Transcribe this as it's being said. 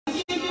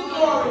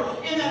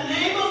the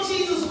name of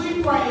Jesus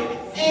we pray.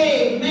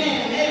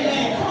 Amen.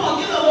 Amen. Come on,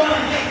 give the Lord a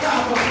hand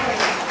clap for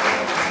praise.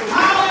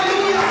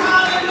 Hallelujah.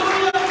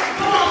 Hallelujah.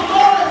 Come on,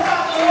 glorify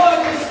the Lord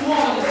this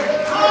morning.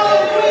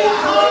 Hallelujah.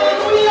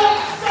 Hallelujah.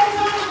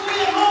 Sometimes we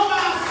at home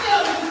by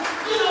ourselves,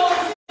 you know,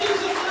 it seems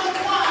just a little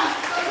quiet.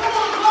 But come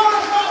on,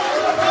 glorify with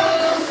your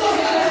brothers and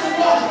sisters this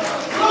morning.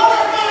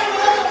 Glorify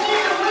with other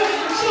men and women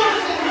and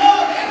children and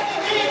love in the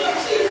name of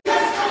Jesus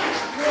Christ.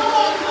 Come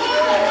on,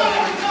 glorify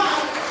with God.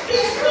 Be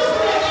strong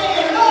today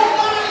and know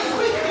God is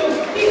with you.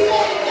 He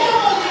said,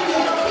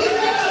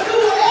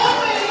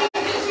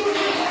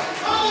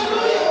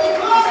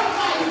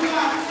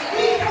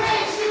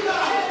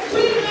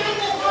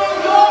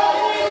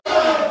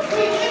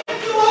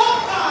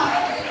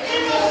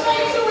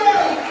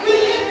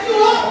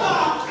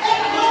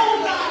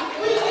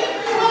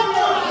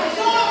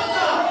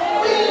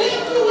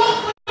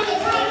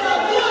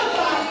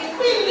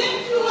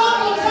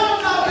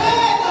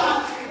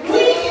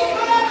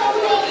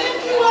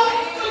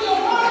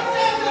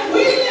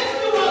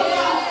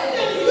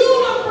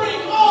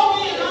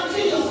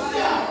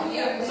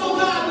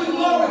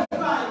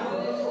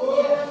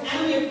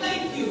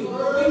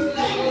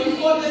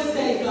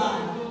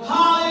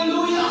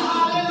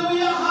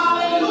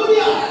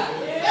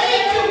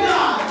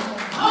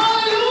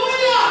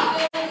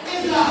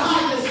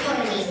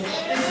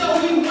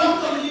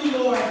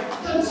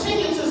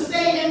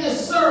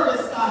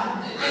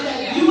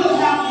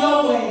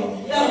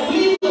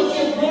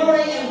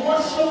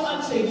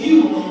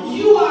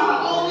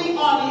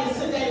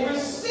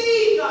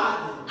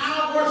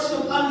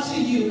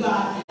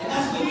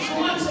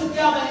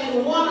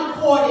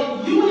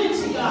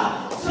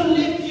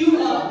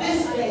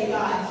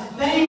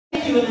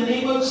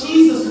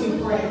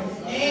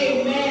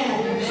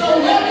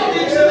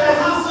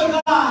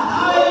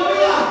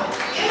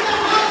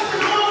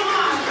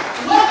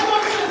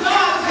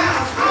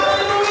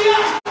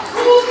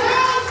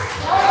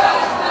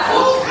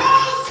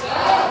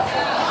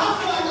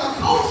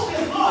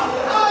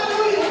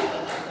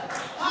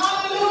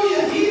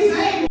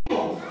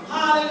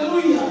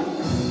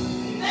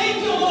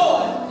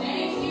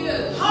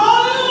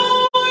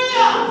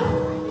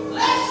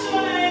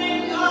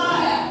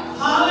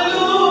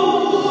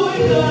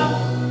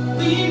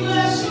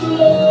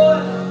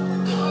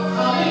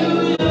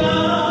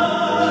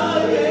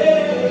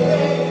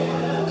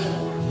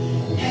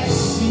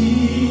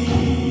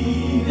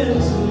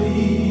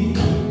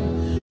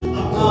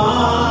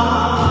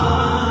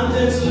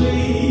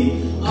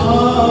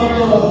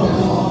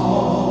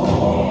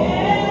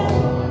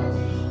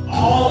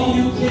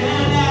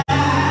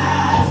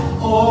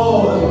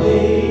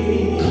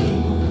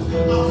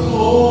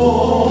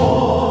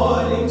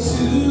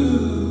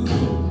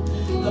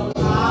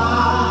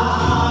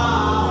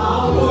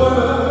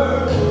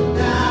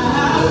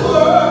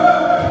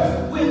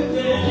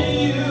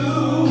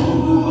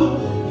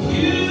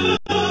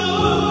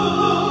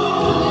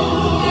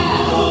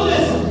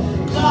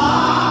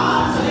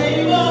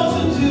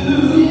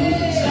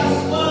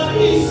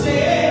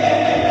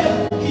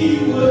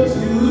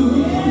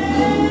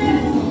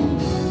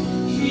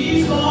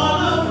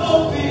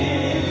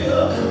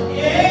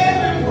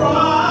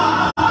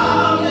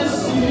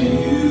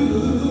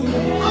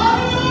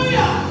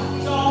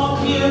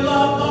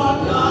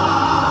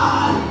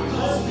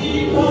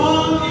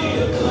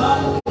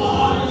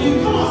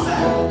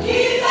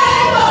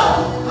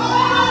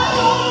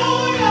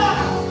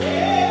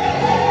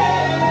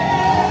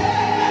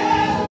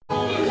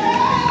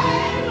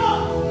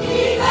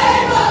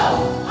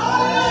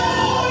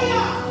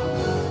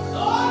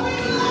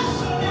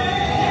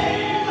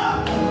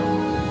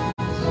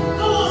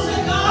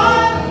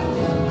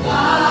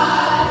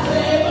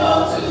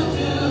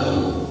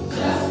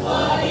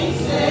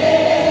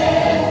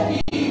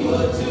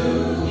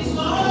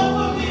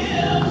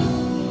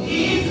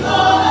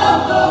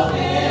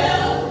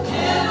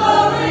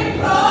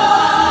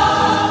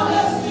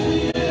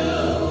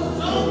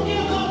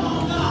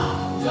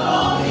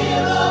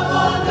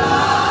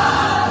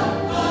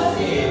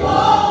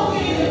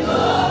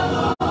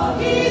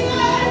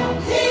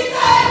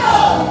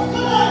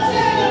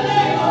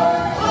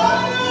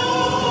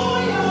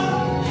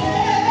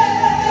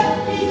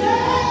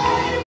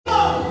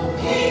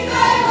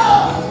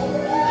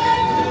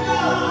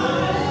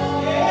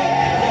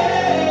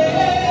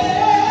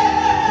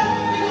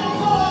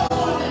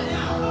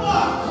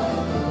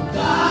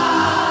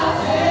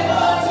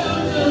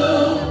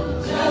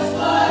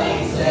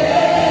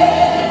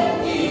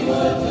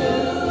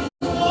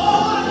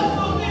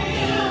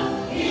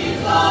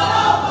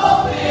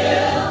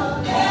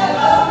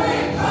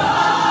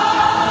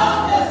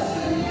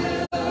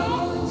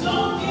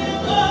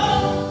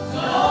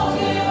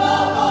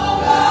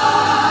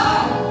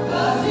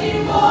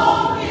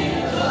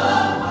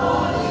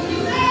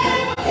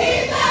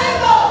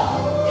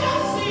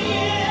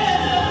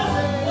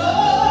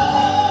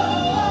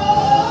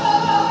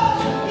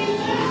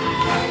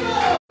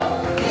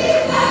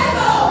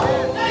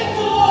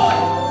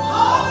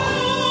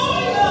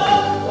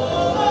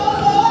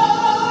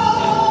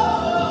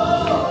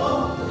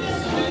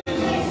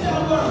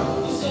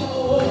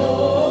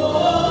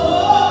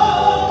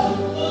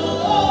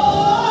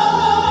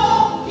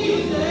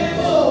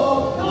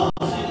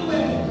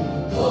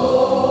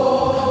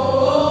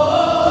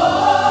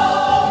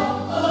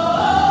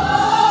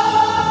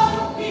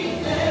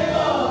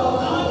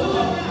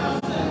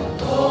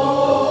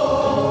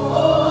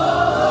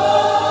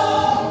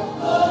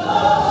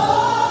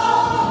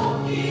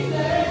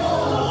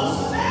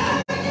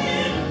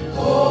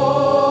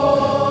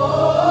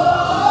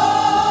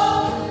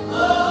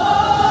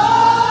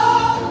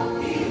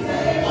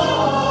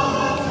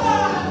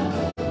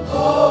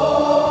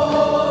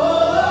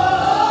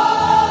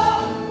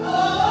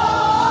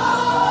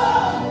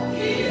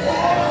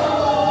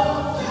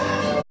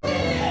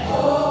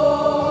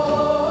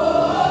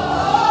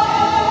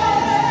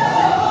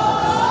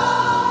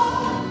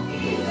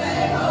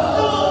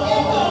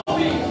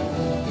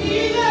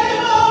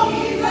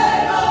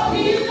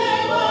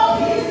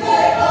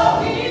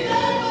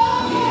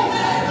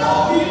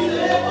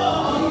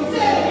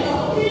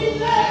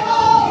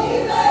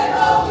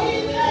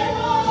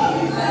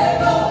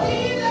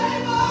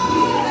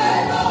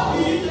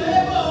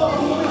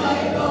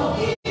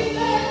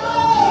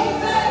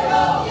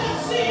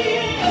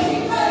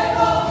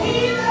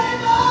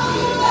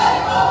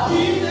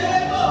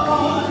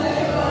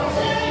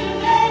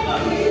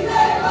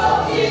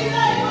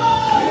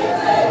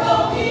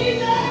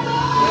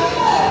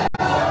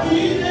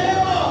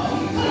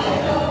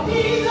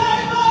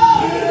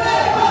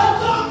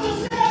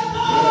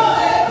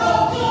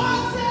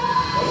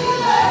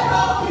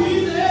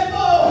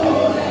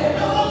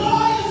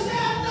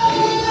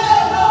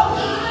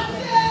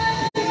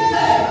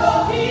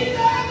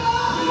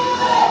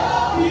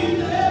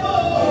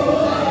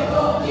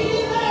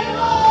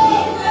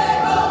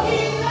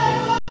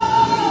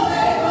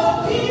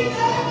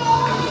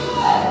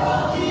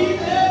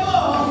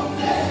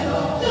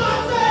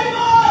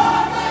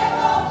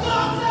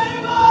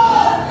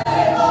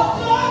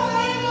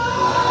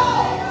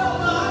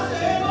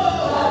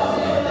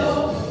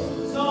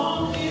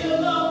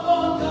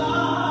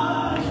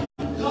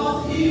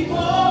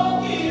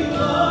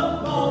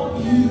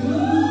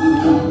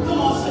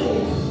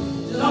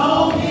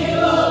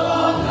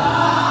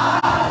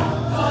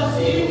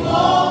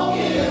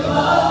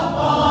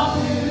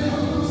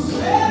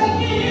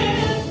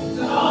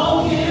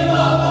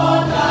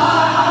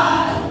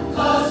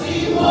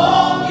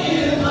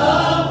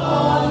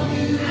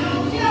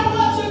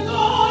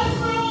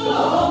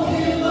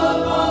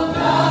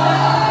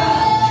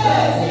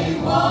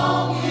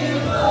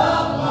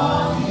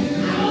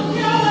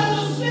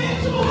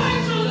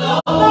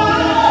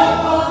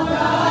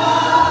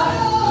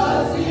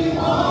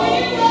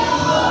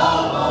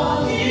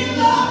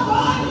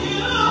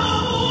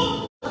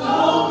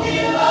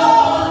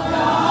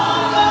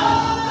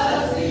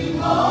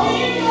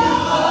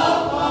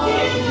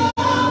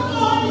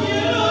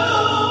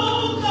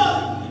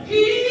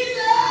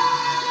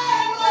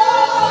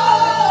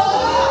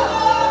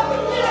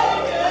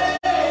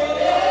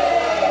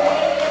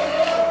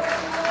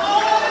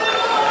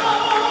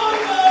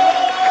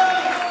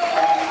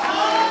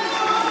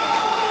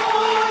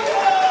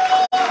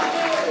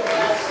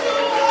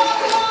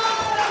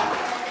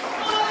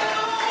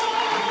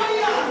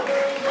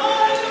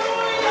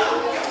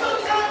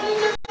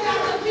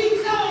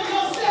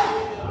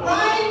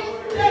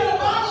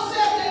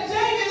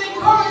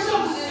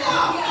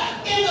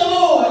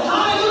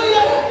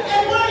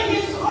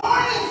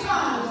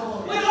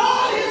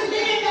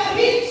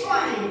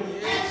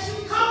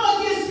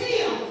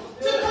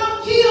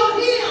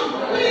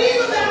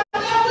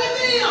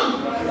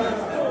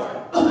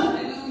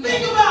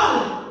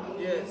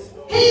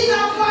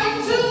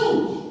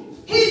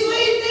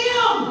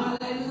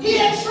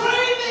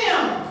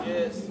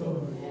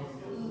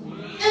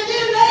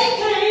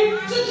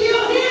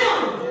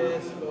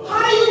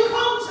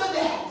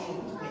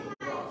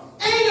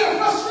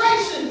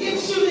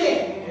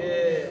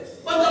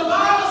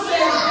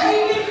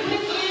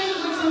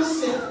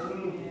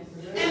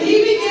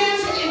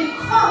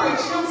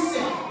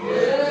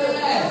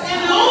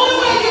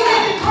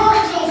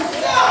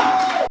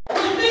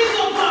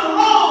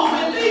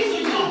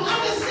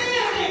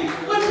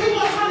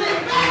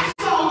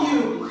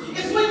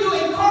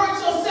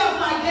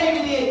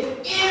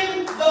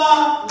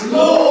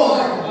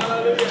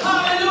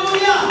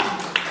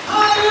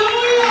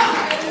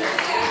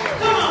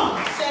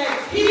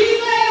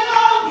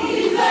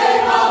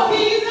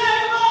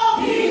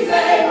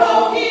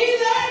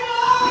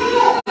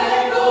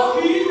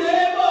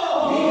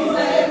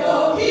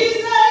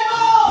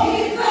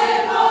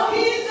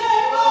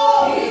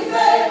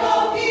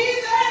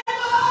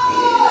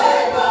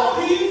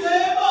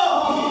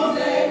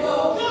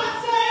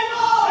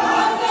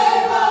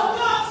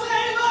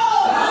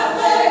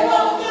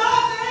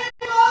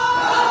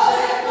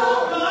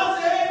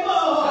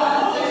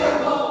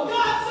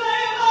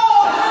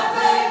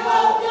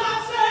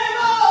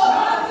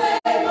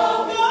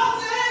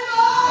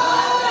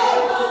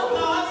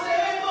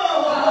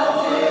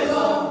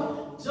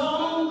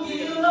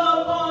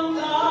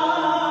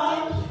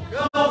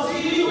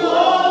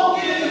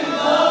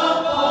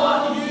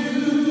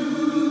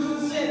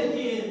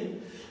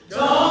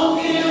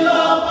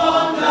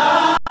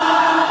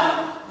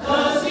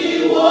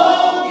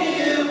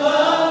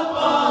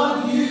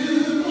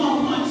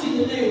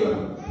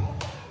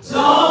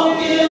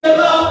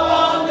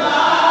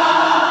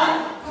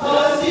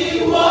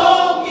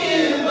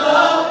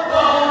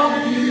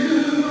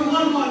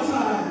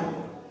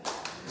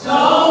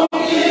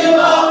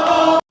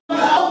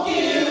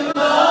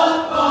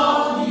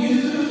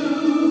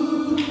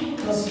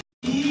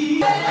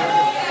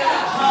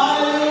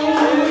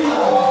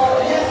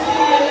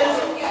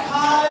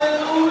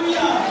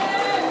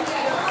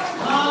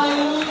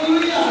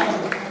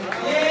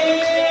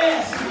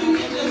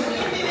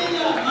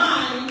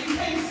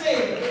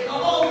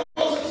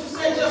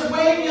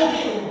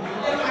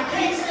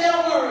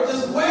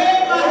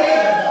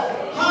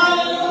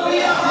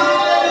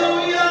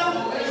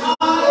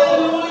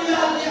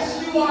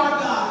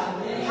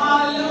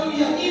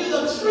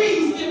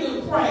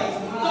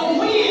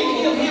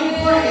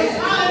 praise.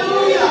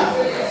 Hallelujah.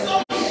 So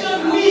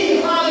should we.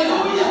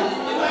 Hallelujah.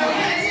 If I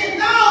had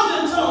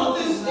 10,000 tongues,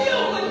 it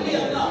still wouldn't be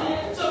enough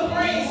to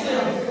praise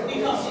him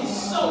because he's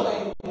so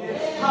able.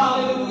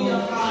 Hallelujah.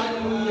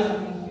 Hallelujah.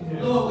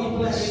 Lord, we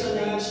bless your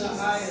name, Jesus.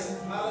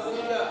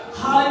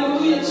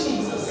 Hallelujah,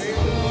 Jesus.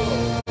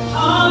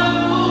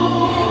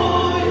 Hallelujah.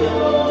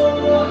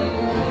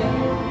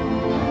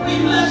 We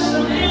bless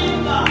your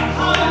name, God.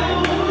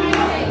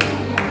 Hallelujah.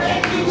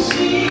 Thank you,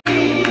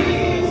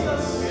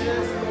 Jesus.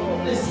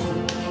 Listen.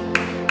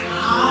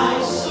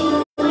 I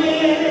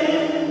surrender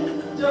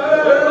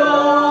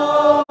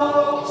all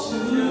to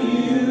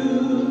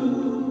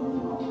you.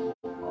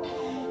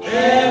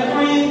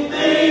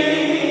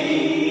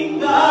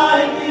 Everything I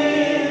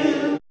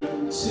give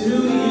to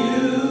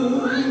you.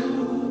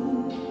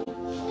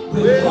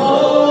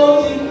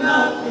 Withholding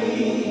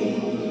nothing.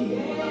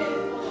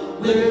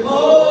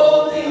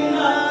 Withholding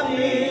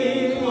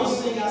nothing. Come on,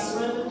 sing, I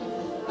surrender.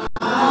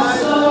 I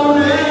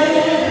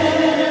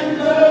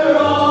surrender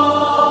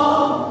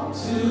all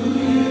to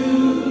you.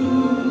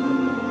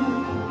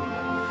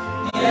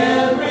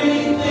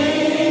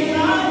 Everything I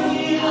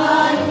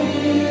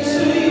give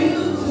to you.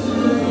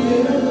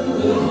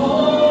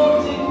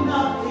 Withholding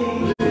nothing.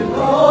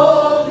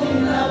 Withholding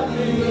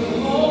nothing.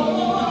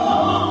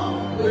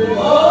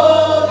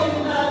 Withholding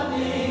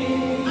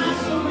nothing. I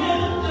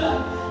surrender.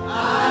 I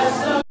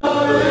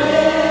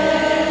surrender.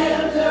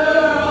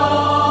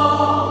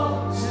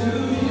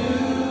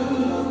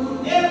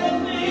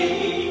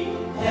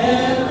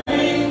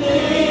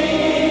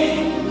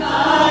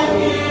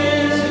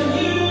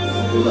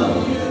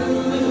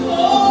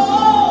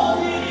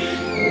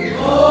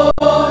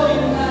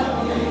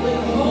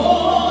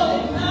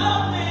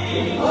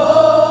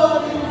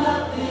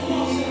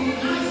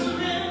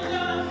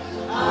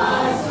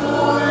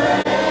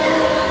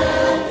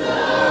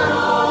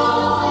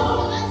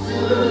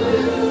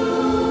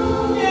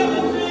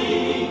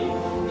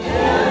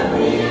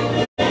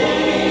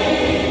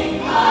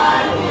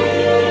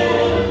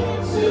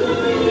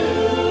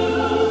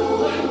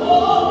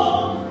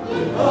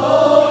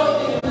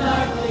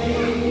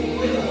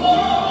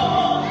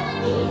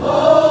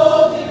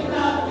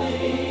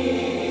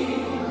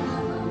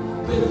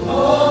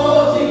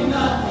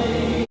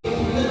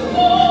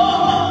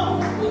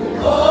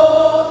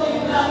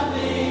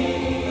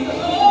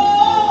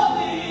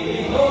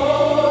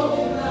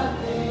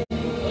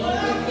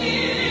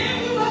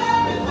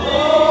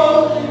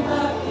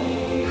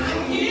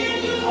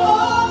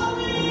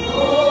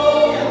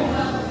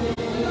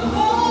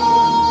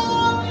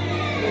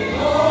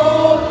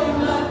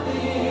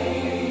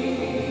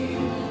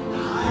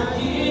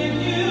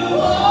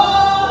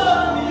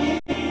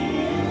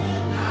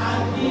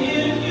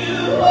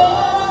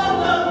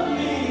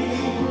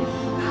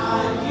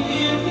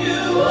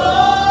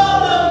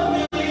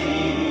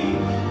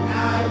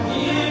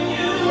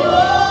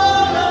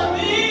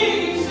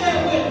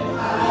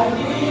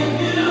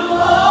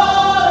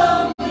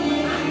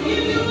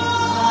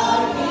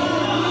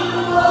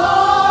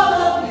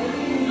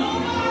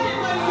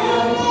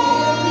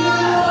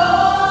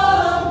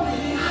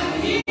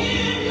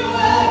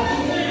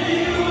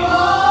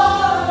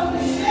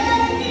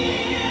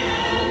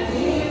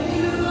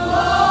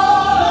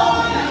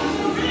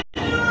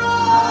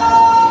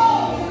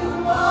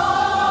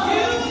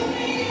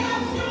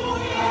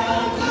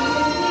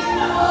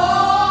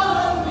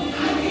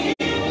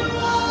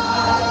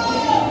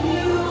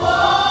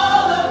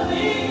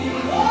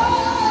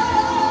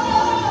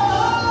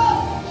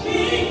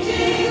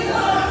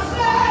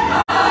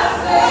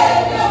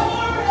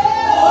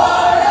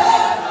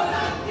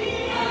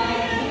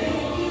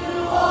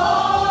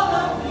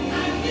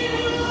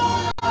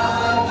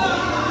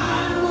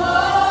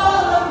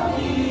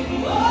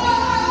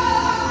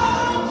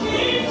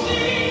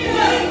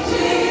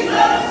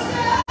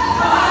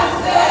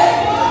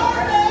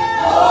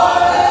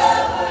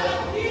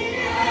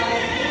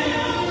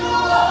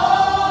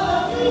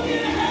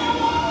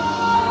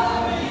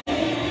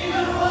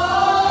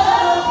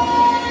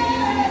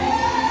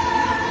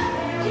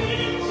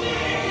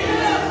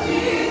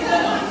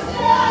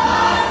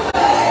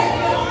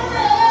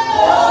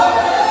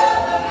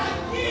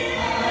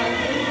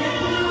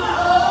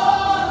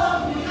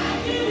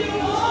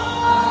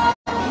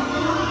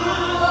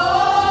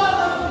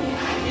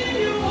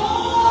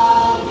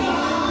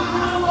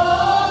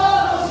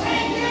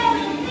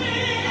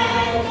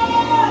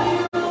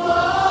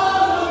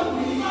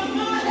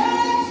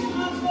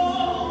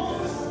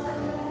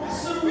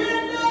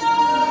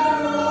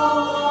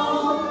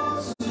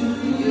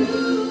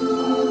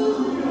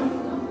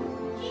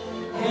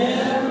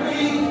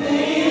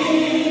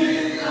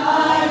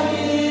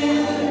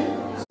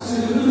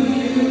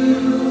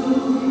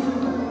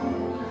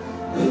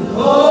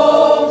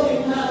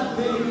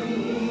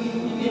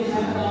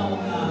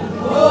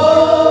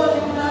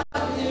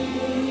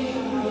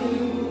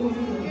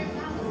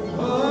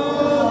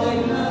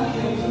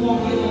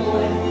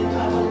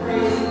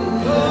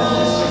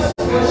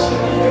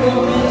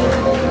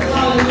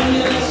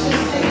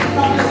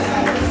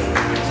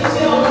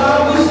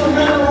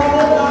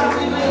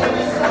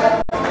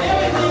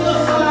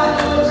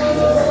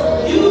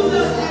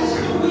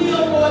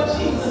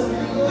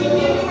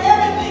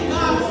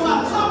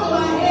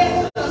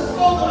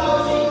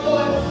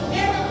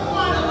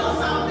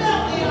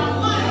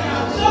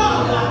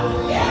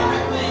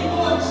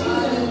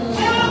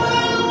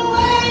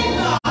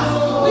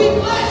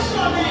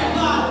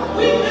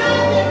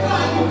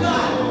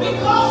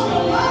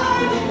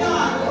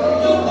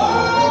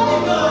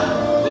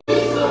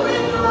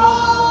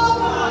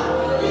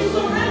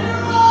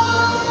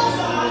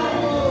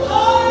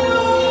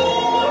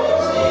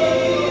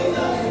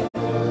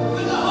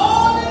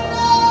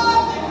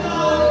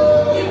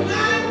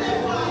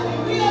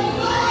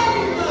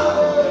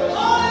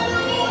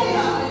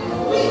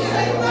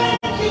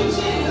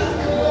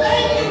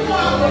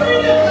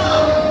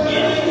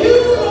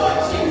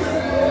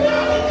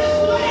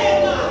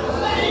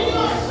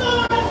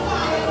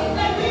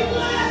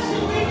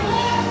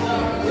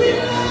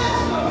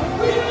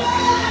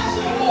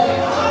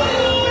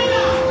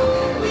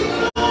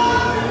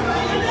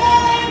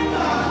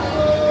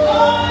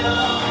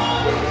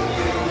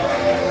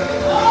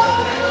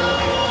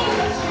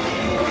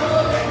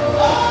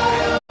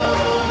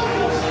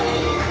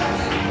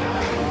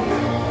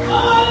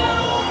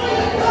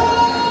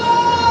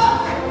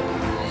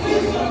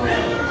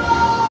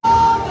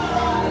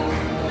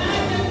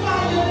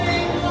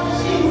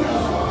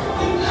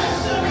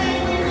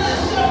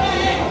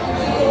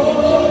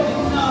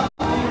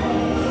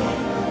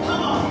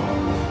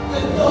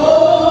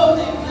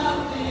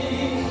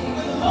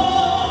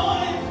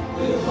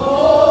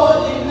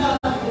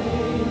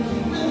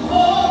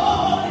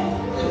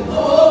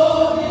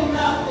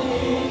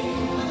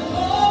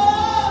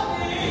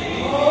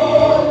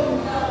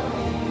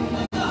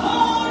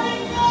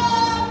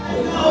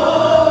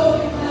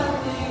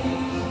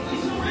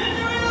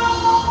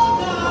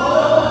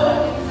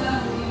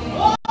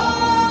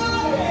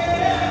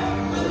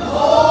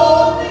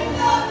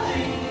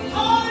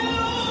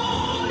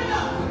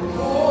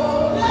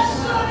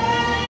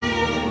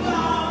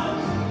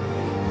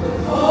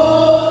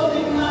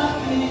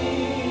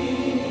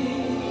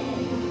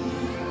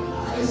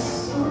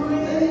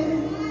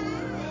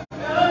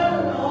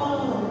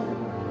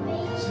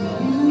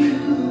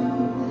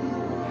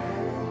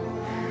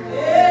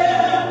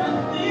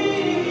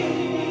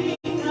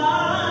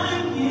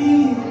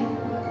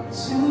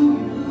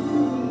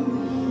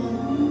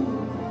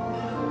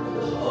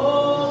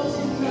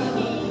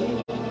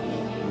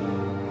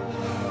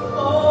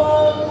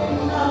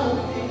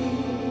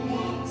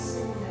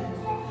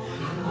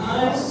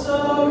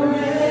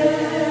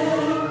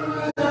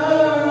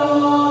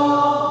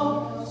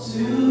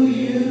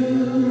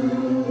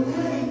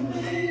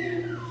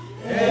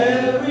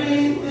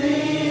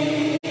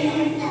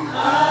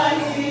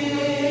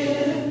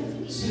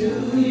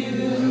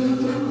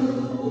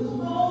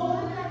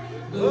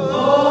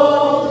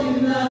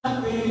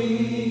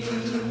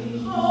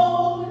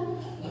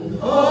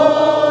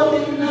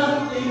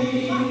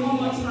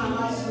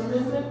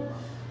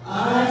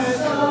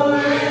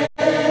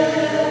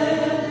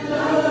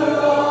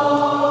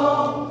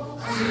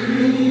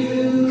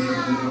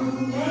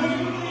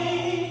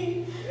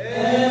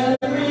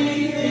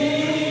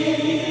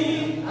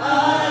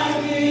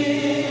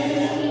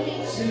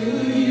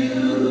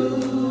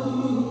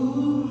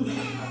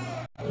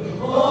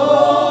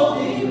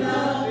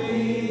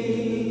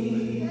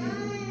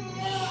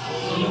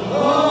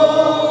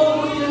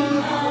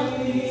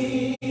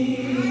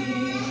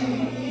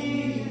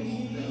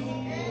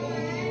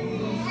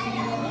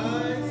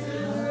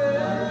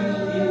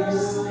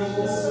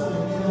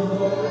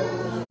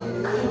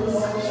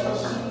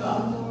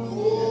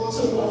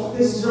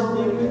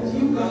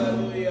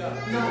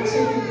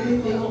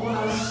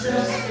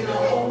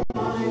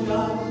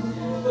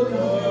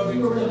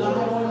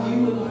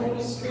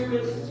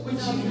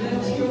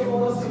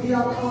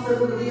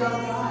 Word to be our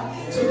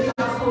God, to be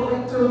our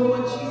corrector,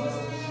 Lord Jesus.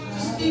 To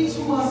speak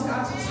to us,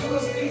 God, to tell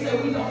us things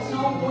that we don't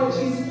know, Lord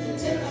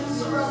Jesus. To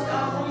answer us,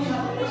 God, when we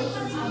have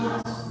questions in our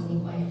lives.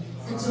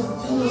 And to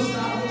fill us,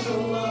 God, with your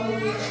love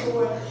and with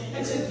joy.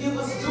 And to give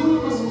us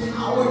dunamis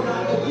power,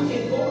 God, that we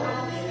can go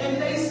out and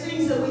face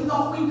things that we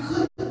thought we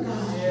couldn't,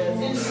 God.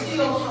 And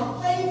still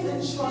have faith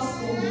and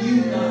trust in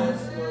you, God.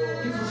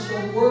 Because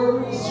your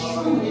word is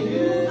true. And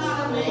you're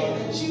not a man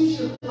that you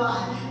should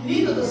lie.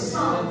 Neither the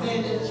son of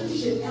man that you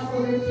should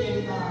ever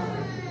repent, God.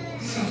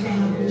 So,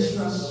 God, we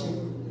trust you.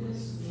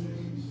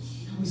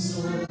 And we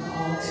surrender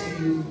all to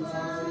you.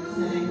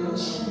 In the name of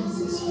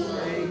Jesus, we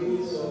pray.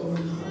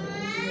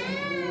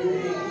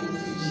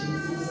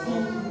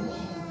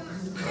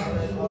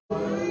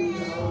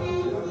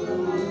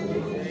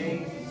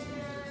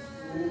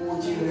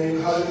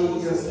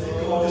 Hallelujah.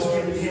 Come on, just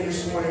give it here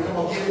this morning. Come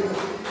on, give it this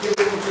morning.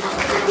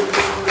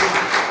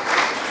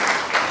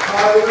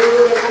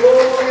 Hallelujah.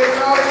 Glory to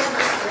God.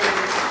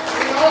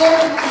 We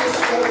all need this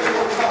morning,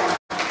 Lord God.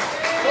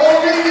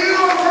 Only you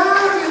are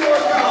worthy,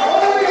 Lord God.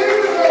 Only you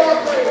know our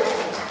prayer.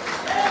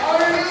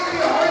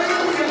 Hallelujah.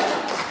 Hallelujah.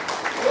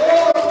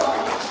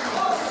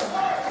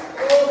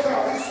 Oh,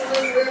 God, we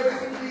surrender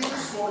everything to you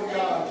this morning,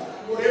 God.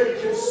 Lord, every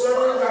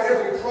concern, God,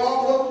 every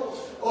problem.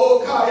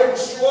 Oh, God, every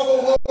struggle,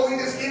 Lord, we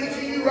just give it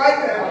to you right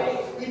now.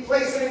 We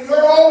place it in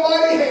your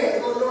almighty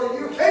hands, Lord.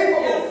 You're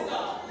capable.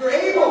 You're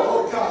able,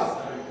 Lord God,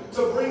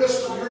 to bring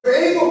us through. You're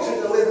able to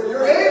deliver.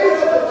 You're able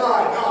to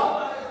provide,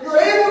 God. You're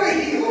able to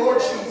heal, Lord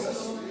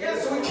Jesus. And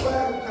so we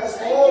place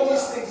all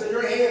these things in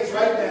your hands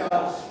right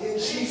now. In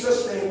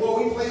Jesus' name.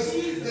 Lord, we place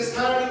this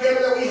time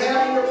together that we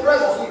have in your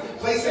presence. We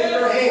place it in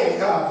your hands,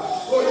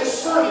 God. Lord,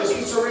 this service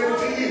we surrender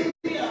to you.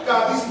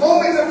 God, these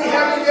moments that we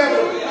have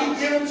together, we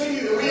give them to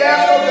you. We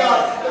ask, oh God,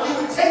 that you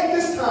would take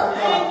this time,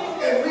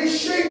 God, and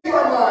reshape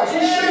our minds,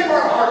 reshape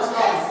our hearts,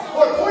 God.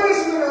 Lord, point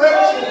us in the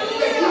direction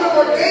that you have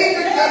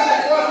ordained and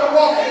destined for us to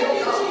walk in, oh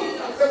God.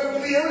 That we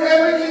will leave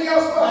everything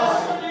else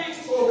behind.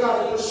 Oh God,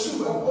 to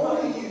pursue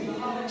only you.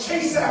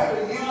 Chase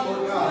after you,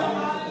 Lord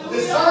God.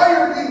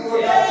 Desire you,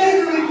 Lord God.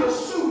 Eagerly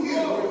pursue you,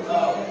 Lord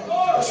God.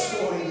 This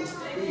morning,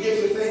 we give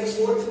you thanks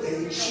for today.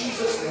 In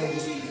Jesus' name.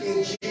 In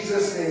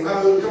Jesus' name.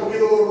 Hallelujah. Come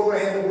give a little more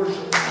hand of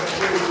worship.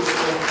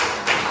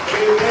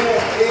 Amen.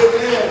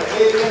 Amen.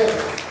 Amen.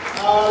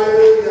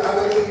 Hallelujah.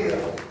 Hallelujah.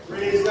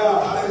 Praise God.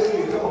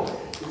 Hallelujah. Come on.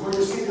 Before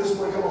you see this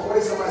one, come on.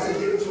 Point somebody say,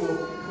 give it to him.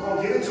 Come on,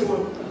 give it to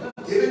him.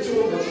 Give it to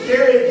him. Don't you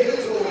carry it. Give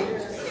it to him.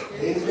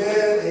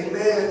 Amen.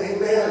 Amen.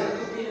 Amen.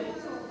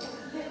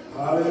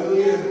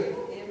 Hallelujah.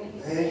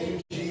 Thank you,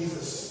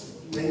 Jesus.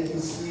 Thank you,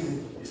 seated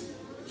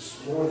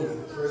this morning in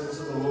the presence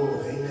of the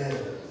Lord. Amen.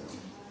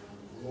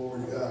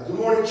 Glory to God. Good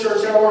morning,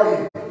 church. How are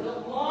you?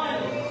 Good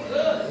morning.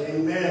 Good.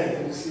 Amen.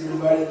 Good to see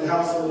everybody in the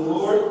house of the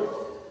Lord.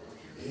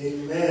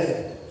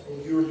 Amen.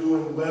 Hope you are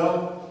doing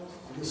well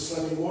this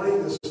Sunday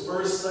morning, this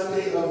first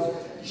Sunday of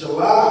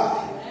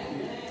July.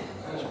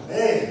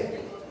 Amen.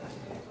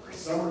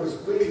 Summer is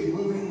quickly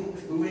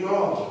moving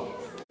on.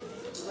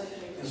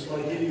 I just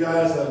want to give you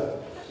guys a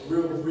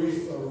real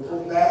brief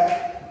report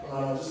back.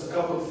 Just a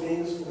couple of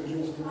things for you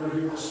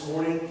here this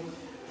morning.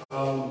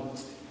 I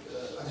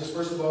just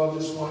first of all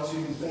just want to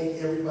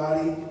thank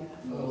everybody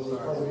who's a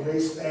part of the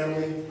Grace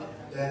family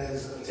that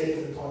has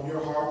taken it upon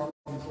your heart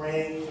to be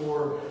praying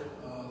for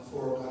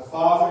my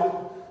father,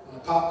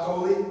 Pop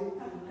Coley.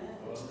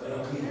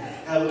 We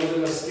had a little bit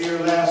of a scare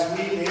last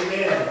week.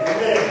 Amen.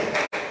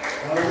 Amen.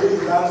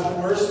 Hallelujah. God has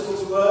been merciful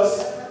to us.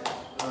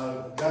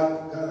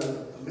 Got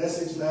a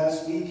message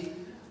last week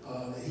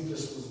that he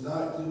just was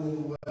not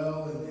doing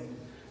well and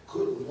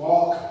couldn't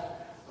walk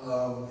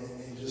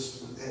and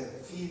just had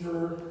a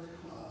fever,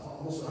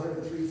 almost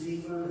 103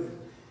 fever,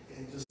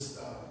 and just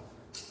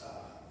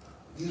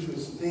these were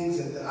some things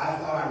that I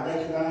thought I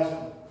recognized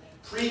from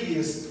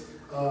previous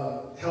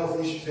health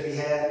issues that he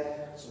had.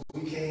 So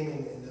we came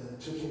and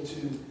took him to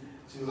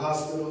the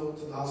hospital,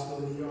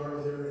 in the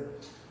ER there,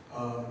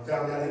 and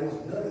found out it was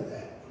none of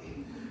that.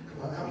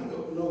 Come on, how do you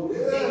know?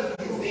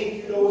 You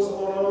think you know what's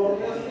going on,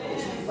 until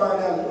you find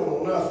out you don't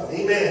know nothing.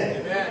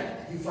 Amen. Amen.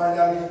 You find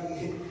out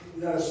you're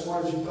not as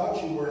smart as you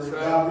thought you were. Right.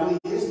 God really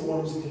is the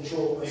one who's in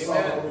control of us all,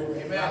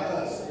 not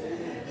us.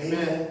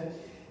 Amen.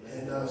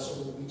 And so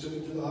we took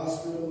him to the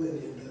hospital,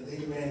 and they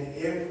ran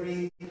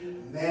every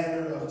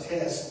manner of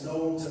test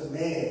known to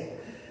man.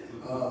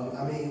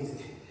 I mean,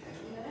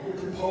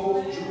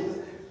 probably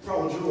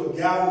drew a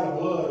gallon of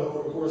blood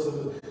over the course of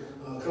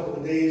a couple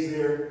of days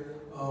there.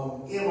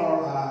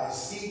 MRIs,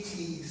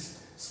 CTs,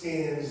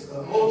 scans,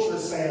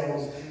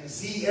 ultrasounds,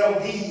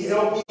 ZLB,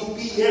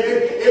 LBP,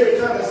 every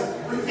kind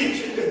of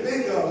prevention you could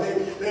think of.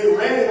 They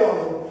ran it on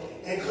them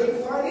and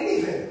couldn't find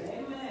anything.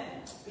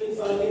 Amen. Couldn't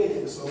find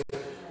anything. So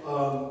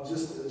I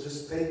just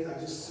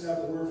set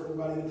out the word for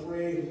everybody to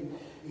pray.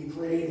 We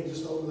prayed, and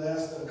just over the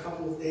last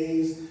couple of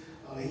days,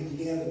 he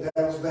began to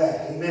bounce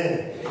back.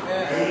 Amen.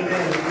 Amen.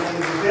 Amen. He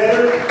began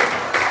better.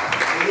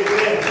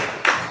 Amen.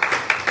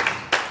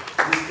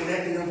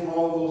 Disconnecting him from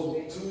all of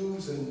those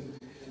tubes and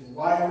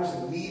wires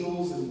and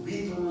needles and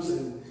beepers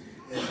and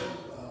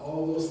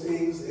all of those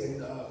things.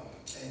 And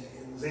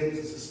was able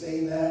to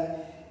sustain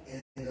that.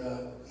 And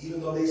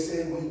even though they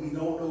said we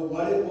don't know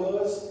what it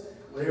was,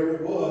 whatever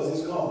it was,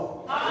 it's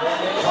gone.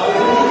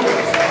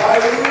 Hallelujah.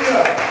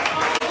 Hallelujah.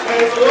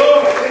 Praise the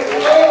Lord. Thank the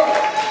Lord.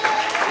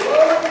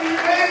 Glory to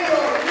your name,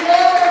 Lord. You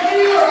are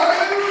here.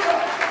 Hallelujah.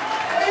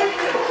 Thank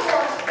you,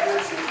 Lord.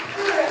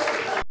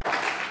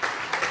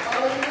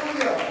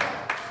 Hallelujah.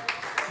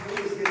 We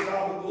just give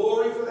God the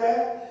glory for that.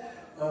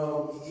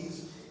 He's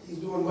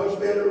doing much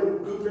better,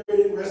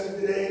 recuperating, resting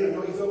today. And I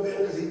know he felt better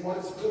because he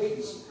wanted some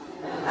cookies.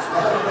 I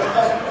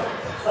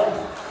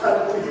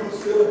know he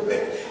was feeling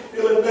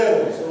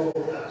better. So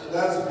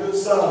that's a good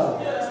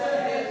sign.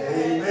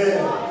 Amen.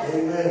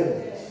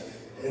 Amen.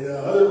 And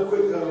other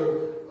quick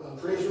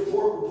praise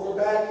report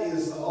back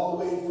is all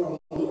the way from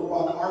Little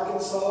Rock,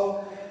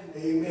 Arkansas.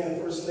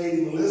 Amen. First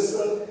Lady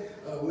Melissa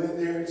went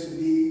there to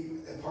be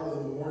a part of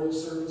the memorial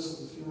service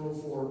and the funeral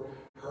for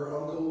her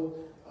uncle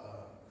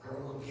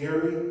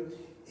Gary.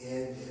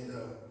 And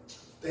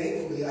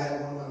thankfully, I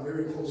had one of my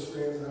very close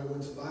friends that I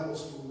went to Bible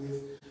school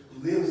with who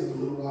lives in the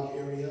Little Rock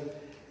area.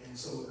 And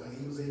so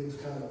he was able to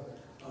kind of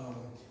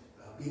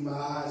be my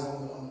eyes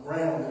on the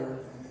ground there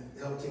and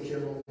help take care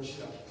of all the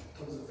stuff.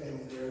 Comes the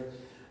family there.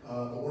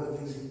 But one of the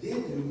things he did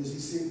do is he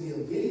sent me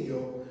a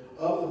video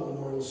of the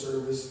memorial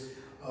service.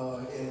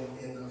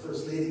 And the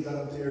First Lady got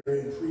up there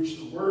and preached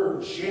the word,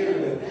 and shared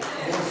it,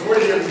 and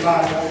exhorted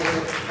everybody.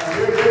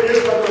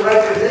 Here's what the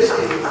right tradition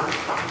is.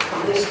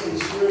 Basically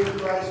sharing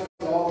Christ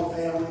with all the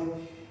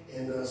family.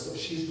 And so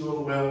she's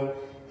doing well.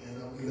 And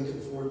we're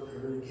looking forward to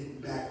her getting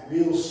back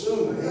real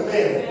soon.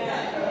 Amen.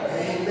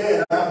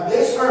 Amen. I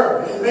miss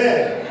her.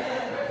 Amen.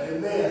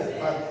 Amen.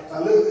 If I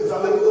look a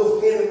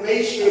little thin and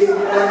emaciated,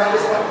 I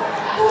just like,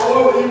 oh,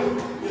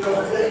 you know,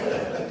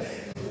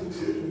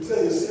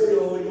 tell you,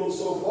 cereal only goes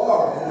so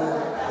far.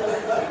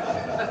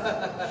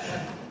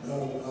 No,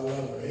 I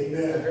love her.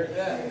 Amen.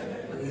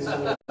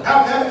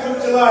 Happy 4th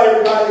of July,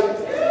 everybody.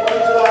 4th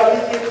of July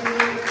weekend to you.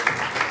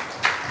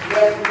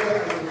 Glad you're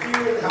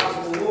here in the house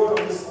of the Lord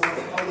on this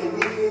holiday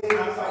weekend.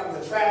 Not fighting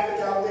the traffic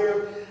out there.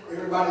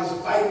 Everybody's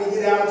fighting to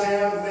get out of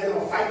town, and they're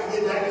going to fight to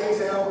get back in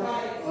town.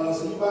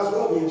 So you might as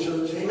well be in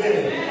church.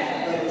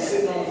 Amen.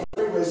 Sitting on the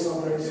freeway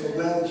somewhere. So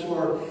glad that you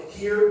are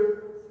here.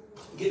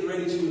 Getting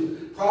ready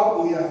to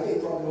probably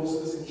most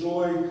of us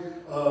enjoy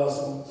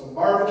some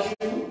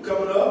barbecue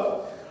coming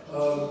up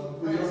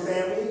with your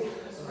family.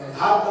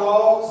 Hot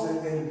dogs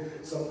and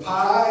some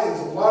pie and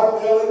some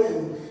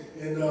watermelon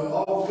and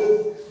all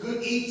good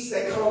eats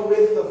that come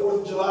with the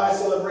 4th of July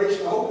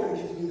celebration. I hope we're going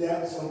to get to do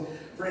that with some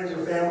friends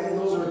or family. And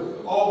those are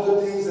all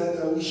good things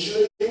that we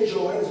should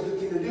enjoy. It's a good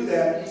thing to do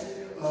that.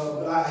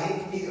 But I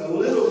hate to be a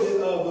little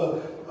bit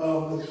of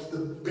the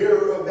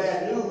bearer of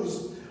bad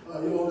news.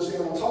 You'll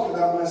understand what I'm talking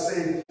about when I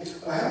say,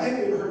 have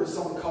you ever heard of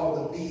something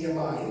called the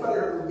BMI? Anybody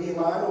heard of BMI? I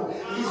know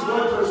at least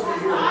one person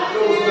here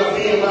knows what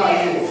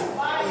BMI is.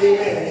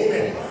 Amen.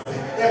 Amen.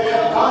 That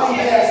body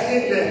mass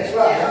index,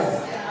 right?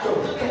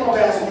 Come on,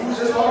 Pastor. You was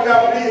just talking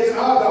about pigs and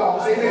hot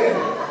dogs. Amen.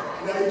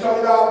 Now you're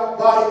talking about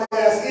body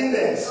mass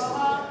index.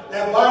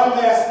 That body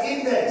mass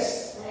index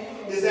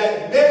is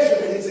that measurement.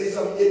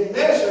 It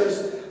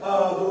measures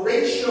the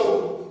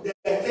ratio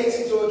that takes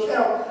into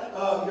account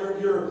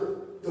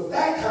the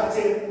fat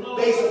content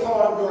based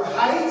upon your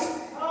height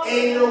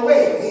and your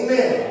weight.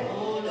 Amen.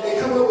 And they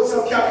come up with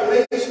some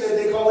calculation that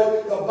they call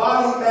it the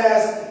body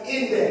mass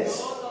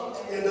index.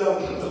 And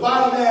the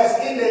body mass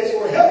index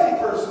for a healthy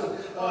person,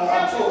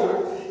 I'm told,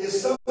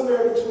 is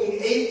somewhere between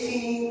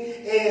 18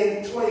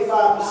 and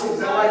 25%. Is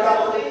that right,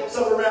 doctor?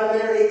 Somewhere around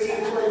there, 18 to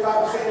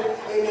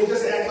 25%. Amen.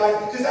 Just act like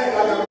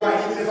I'm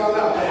right, even if I'm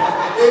not.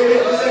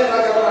 Amen. Just act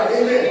like I'm right.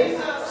 Amen.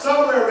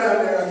 Somewhere around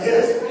there, I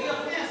guess.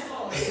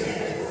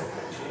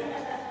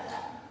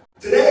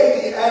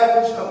 Today, the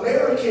average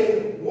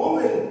American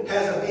woman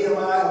has a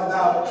BMI of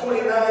about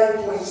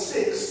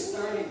 29.6,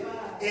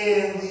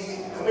 and the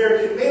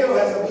American male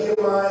has a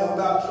BMI of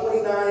about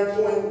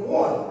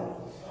 29.1.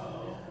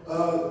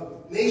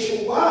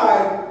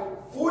 Nationwide,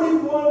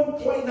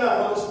 41.9,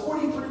 almost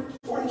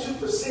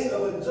 42%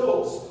 of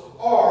adults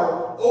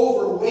are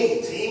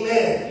overweight.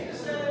 Amen.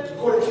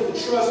 According to the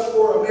Trust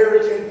for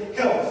American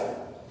Health.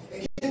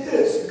 And get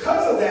this,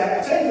 because of that,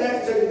 I tell you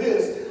that to tell you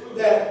this,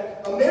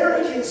 that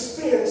Americans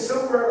spend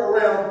somewhere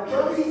around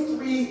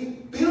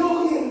 $33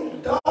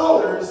 billion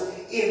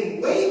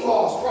in weight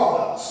loss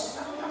products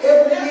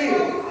every year.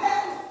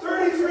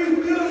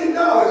 $33 billion.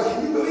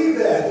 Can you believe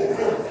that?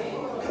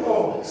 Come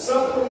on.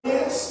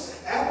 Supplements,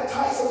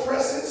 appetite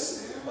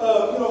suppressants,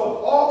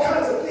 all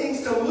kinds of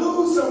things to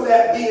lose some of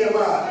that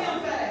BMI.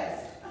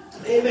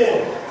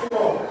 Amen. Come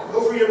on. Go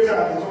for your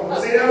time. Come on.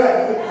 Say that right.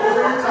 Go for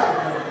your time.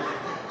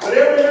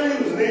 Whatever you're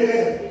using.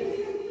 Amen.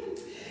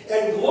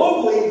 And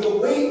globally, the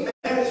weight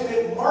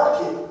management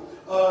market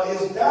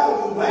is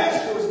valued,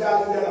 last year was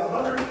valued at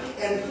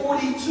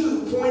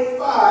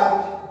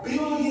 $142.5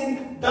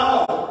 billion.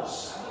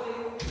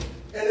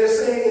 And they're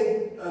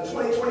saying in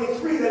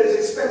 2023 that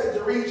it's expected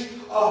to reach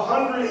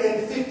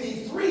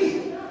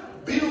 $153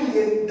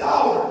 billion.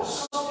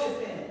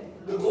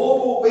 The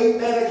global weight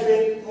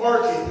management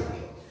market.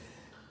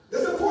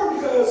 That's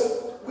important because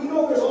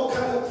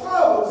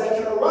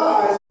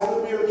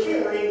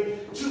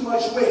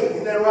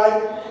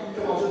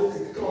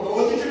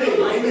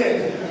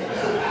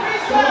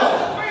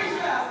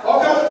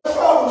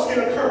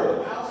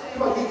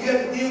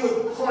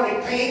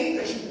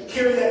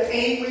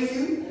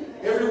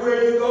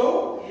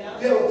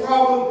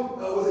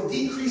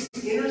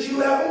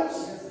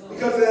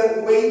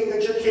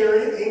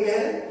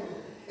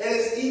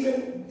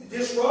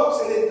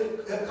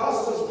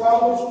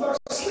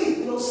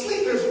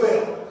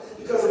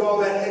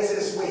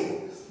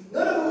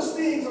those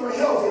things are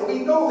healthy. And we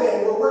know that.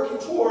 And we're working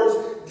towards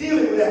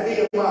dealing with that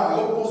BMI. I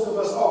hope most of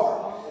us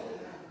are.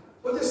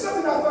 But there's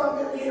something I found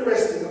very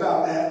interesting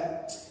about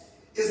that,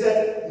 is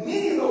that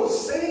many of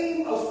those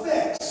same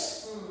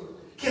effects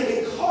can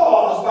be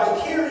caused by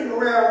carrying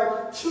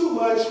around too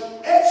much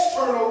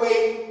external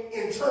weight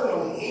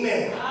internally.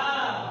 Amen.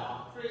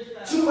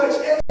 Too much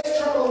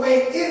external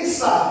weight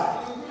inside.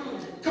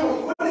 Come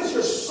on, what is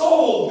your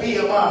soul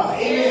BMI?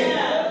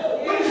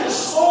 Amen. What is your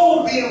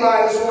soul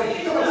BMI this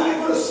morning? Come on, you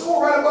can put a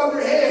score right above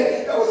your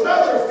head. That was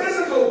not your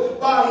physical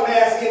body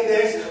mass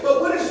index,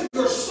 but what is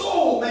your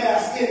soul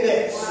mass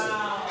index?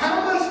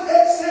 How much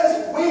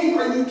excess weight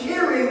are you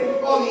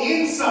carrying on the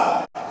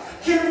inside?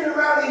 Carrying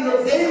around in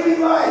your daily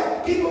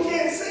life. People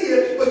can't see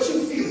it, but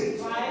you feel it.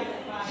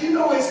 You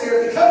know it's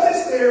there. Because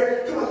it's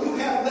there, come on, you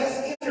have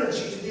less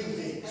energy to do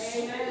things.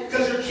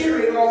 Because you're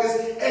carrying all this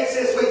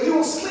excess weight. You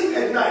don't sleep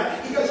at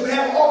night because you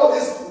have all of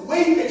this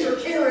weight that you're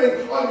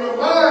carrying on your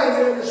mind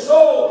and in your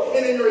soul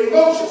and in your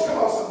emotions. Come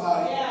on,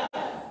 somebody.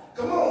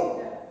 Come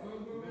on.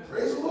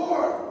 Praise the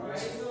Lord.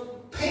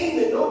 Pain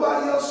that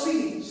nobody else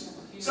sees.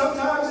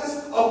 Sometimes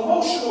it's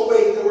emotional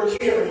weight that we're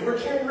carrying. We're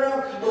carrying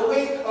around the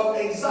weight of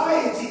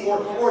anxiety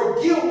or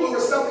guilt over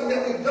something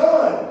that we've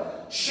done.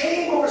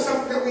 Shame over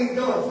something that we've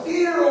done.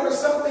 Fear over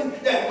something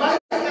that might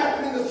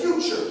happen in the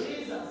future.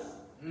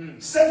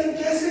 Second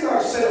guessing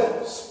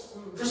ourselves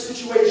for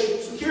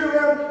situations. We carry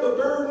around the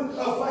burden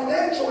of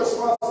financial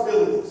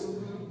responsibilities.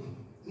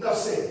 Enough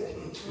said.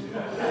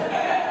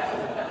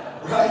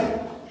 Right?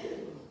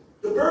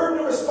 The burden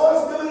of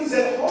responsibilities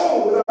at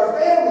home with our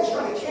families,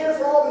 trying to care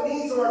for all the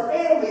needs of our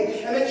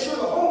family and make sure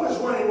the home is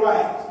running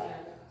right.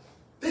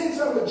 Things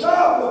on the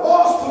job the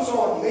boss puts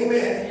on you.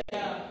 Amen.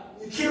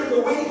 You carry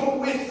the weight home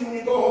with you when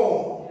you go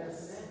home.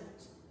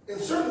 And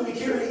certainly we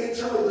carry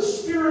internally the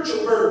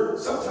spiritual burden.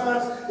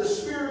 Sometimes the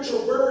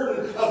spiritual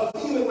burden of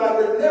feeling like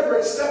we're never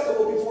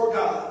acceptable before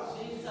God.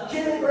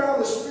 Carrying around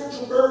the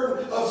spiritual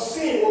burden of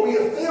sin where we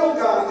have failed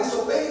God and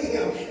disobeyed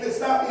Him and it's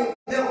not being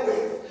dealt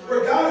with.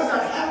 Where God is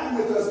not happy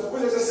with us,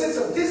 where there's a sense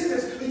of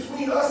distance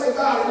between us and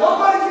God. And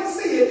nobody can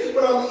see it,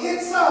 but on the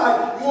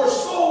inside, your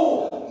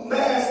soul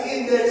mass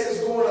index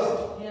is going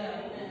up.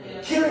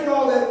 Carrying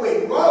all that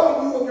weight,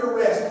 robbing you of your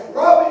rest,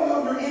 robbing you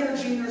of your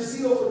energy and your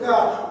zeal for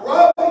God,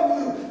 robbing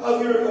you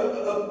of your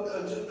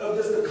of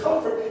just the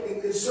comfort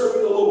in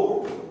serving the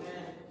Lord.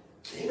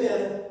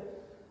 Amen.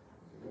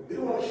 We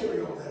don't want to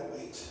carry all that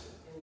weight.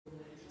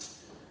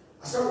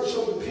 I started to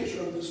show you a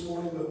picture of it this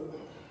morning, but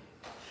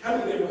how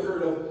many of you ever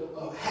heard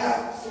of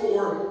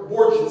Half-Thor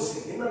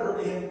Borgensen? Anybody heard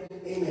of him?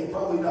 Amen.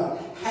 Probably not.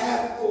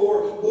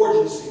 Half-Thor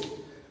Borgensen.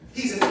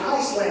 He's an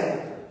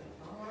Icelander.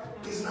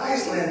 He's an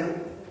Icelander.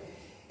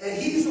 And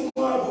he's the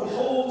one who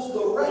holds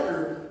the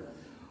record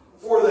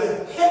for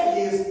the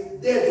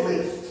heaviest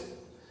deadlift.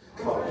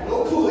 Come on,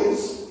 no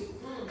pulleys.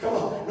 Come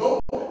on,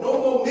 no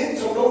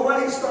momentum, no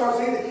running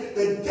stars, anything.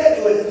 The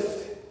deadlift.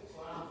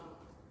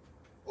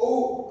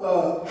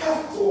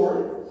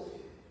 Half-Thor,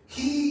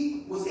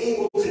 he was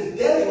able to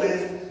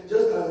deadlift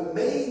just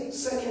May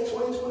 2nd,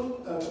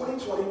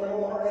 2020, right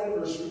on our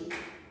anniversary.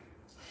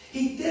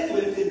 He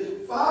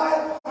deadlifted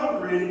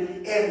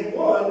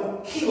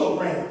 501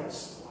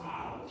 kilograms.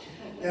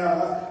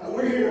 Now,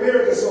 we're here in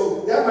America,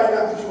 so that might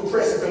not be too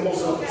impressive to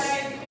most of us.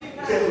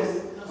 Okay,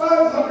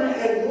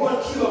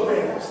 501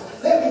 kilograms.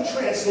 Let me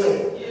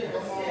translate.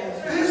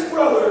 This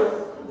brother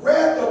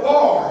grabbed the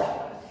bar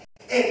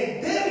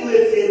and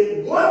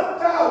deadlifted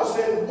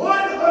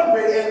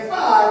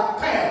 1,105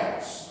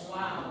 pounds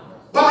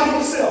by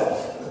himself.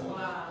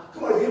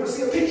 Come on, if you ever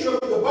see a picture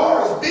of the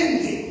bar is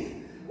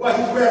bending while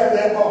he grabbed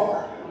that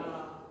bar.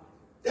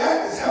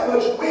 That is how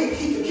much weight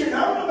he could carry.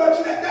 Now, I don't know about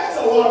you, that's a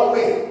lot of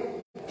weight.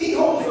 He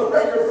holds the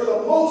record for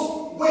the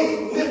most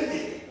weight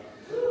lifted.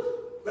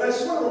 But I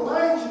just want to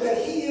remind you that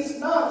he is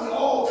not the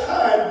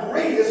all-time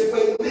greatest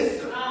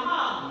weightlifter.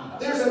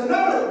 There's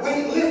another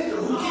weightlifter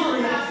who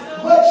carries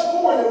much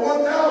more than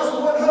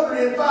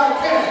 1,105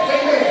 pounds.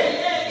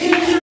 Amen. He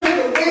carried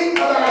the weight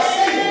of our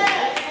sin.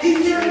 He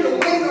carried the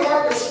weight of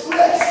our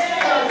distress,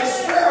 our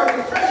despair, our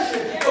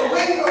depression, the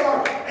weight of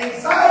our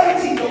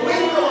anxiety, the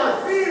weight of our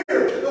fear,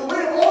 the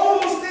weight of all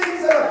those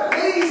things that are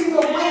raising the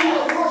weight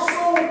of your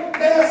soul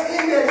mass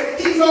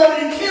index. He's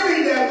already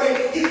carried that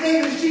weight. His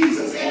name is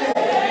Jesus.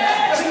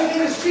 Amen. His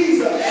name is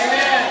Jesus.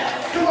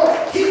 Amen. Come on.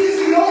 He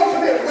is the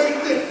ultimate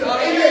weightlifter.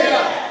 Amen.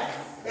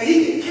 And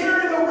he can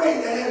carry the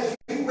weight that has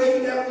you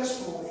weighing down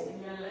this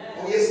morning.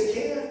 Oh, yes, he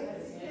can.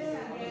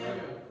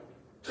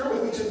 Turn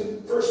with me to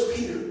 1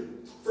 Peter.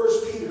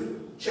 1 Peter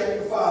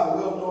chapter 5, a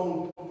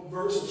well-known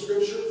verse of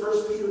Scripture.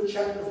 1 Peter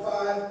chapter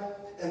 5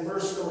 and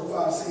verse number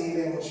 5. Say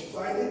amen once you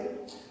find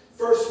it.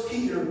 1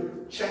 Peter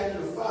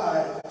chapter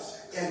 5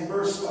 and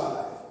verse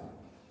 5.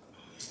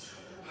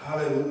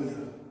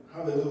 Hallelujah.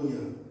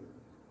 Hallelujah.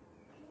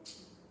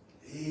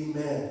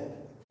 Amen.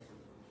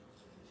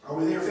 Are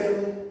we there,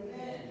 family?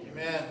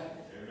 Amen.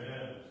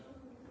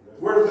 The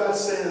Word of God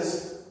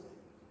says,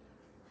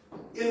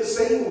 in the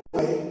same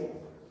way,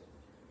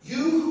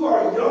 you who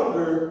are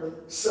younger,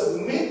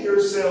 submit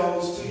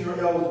yourselves to your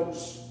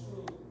elders.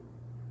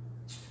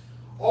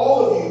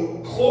 all of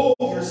you clothe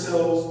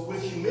yourselves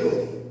with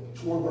humility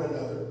toward one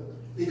another,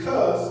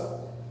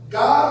 because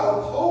God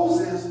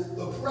opposes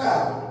the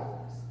proud,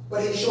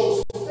 but he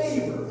shows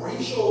favor, or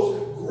he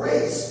shows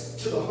grace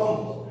to the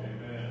humble.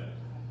 Amen.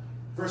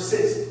 Verse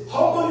 6,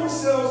 humble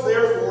yourselves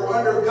therefore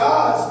under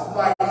God's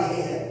mighty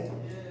hand,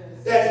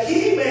 that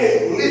he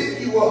may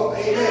lift you up.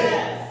 Amen.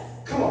 Yes.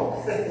 Come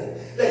on.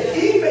 That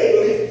he may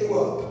lift you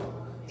up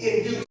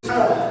in due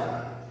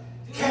time.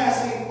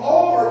 Cast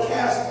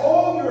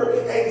all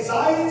your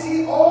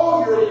anxiety,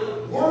 all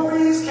your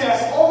worries,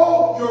 cast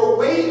all your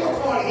weight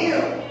upon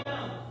him.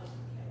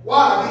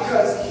 Why?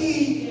 Because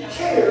he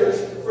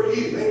cares for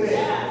you. Amen.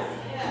 Yes.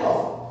 Yes. Come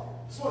on.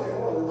 I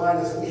want to remind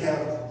us that we have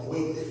a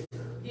weightlifter.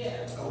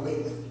 Yes. A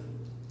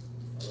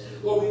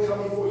weightlifter. Lord, we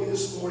come before you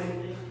this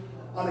morning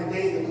on a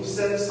day that we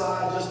set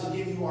aside just to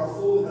give you our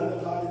full and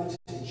undivided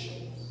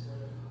attention.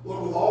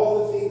 Lord, with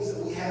all the things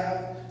that we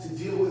have to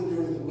deal with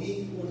during the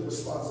week, Lord, the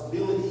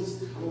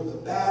responsibilities, Lord, the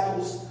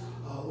battles,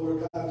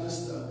 Lord God,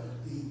 just the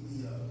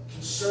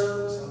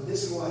concerns of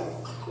this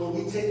life. Lord,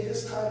 we take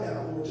this time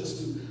out, Lord, just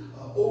to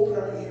open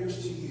our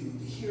ears to you,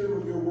 to hear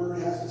what your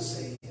word has to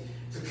say,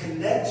 to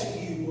connect to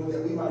you, Lord,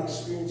 that we might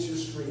experience your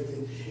strength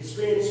and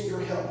experience your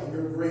help and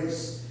your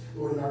grace,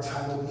 Lord, in our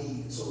time of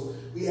need. So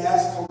we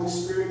ask, Holy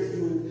Spirit, that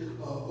you would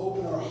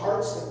open our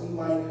hearts, that we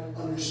might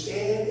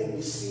understand and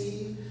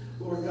receive,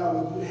 Lord God,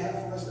 what you would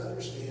have for us to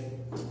understand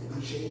and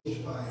be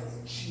changed by it.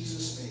 In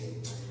Jesus'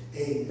 name,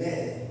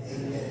 amen.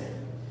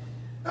 Amen.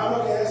 Now, I'm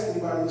not going to ask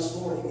anybody this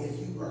morning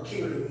if you are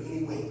carrying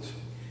any weight,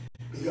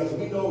 because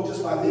we know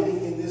just by living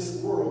in this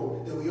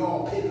world that we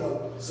all pick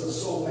up some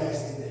soul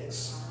mass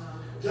index.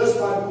 Just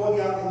by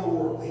going out in the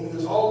world. I mean,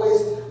 there's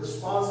always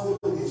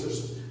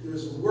responsibilities,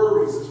 there's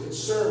worries, there's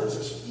concerns,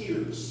 there's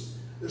fears,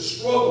 there's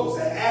struggles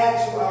that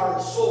add to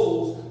our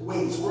soul's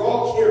weights. We're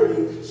all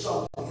carrying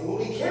something. And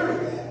when we carry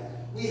that,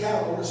 we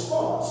have a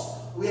response.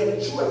 We have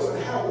a choice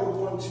on how we're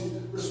going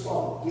to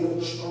respond. We have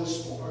a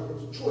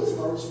choice in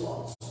our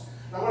response.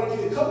 Now, I want to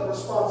give you a couple of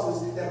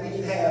responses that we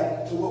can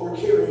have to what we're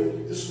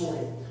carrying this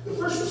morning. The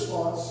first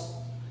response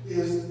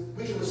is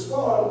we can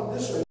respond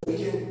this way. We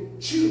can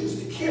choose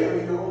to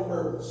carry your own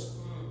burdens.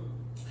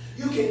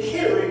 You can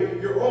carry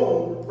your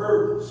own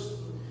burdens.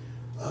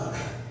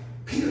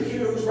 Peter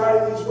here, who's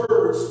writing these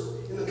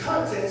words, in the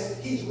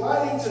context, he's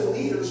writing to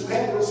leaders who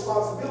have the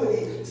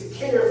responsibility to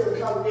care for the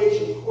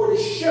congregation or to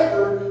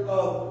shepherd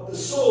the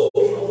souls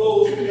of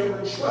those who they were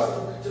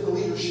entrusted to the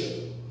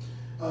leadership.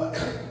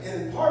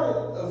 And part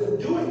of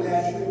them doing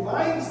that, he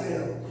reminds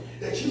them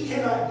that you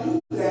cannot do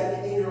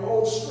that in your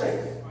own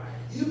strength.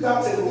 You've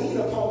got to lean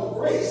upon the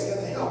grace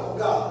and the help of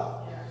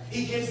God.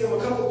 He gives them a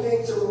couple of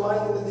things to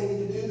remind them that they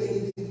need to do. They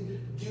need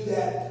to do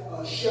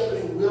that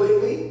shepherding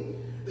willingly.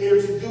 They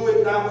are to do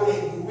it not with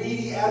a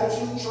greedy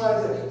attitude,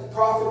 trying to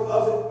profit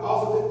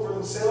off of it for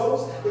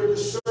themselves. They're to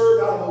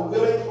serve out of a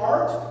willing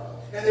heart.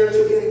 And they're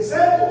to be an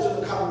example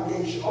to the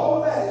congregation.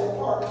 All of that is a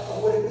part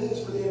of what it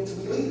means for them to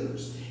be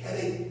leaders. And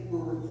they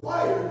were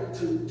required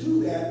to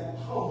do that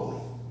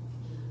humbly.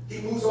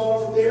 He moves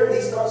on from there and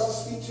he starts to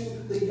speak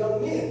to the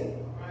young men.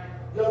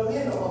 Young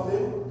men among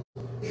them,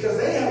 because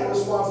they have a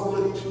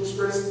responsibility to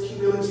express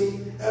humility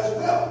as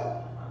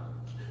well.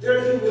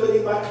 Their humility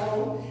might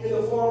come in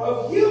the form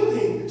of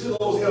yielding to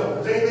those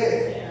elders.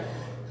 Amen.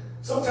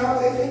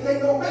 Sometimes they think they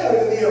know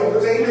better than the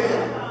elders.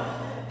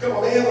 Amen. Come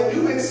on, they have a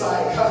new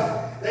insight.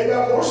 They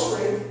got more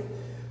strength.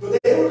 But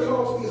they were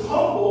called to be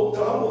humble,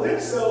 to humble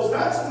themselves,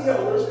 not to the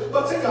elders,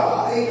 but to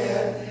God.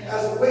 Amen.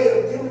 As a way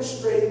of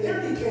demonstrating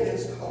their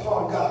dependence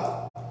upon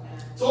God.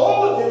 So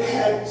all of them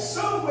had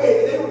some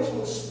way that they were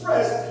to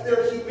express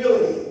their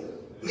humility.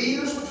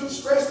 Leaders were to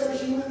express their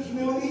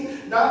humility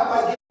not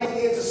by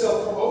getting into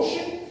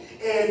self-promotion,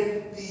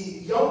 and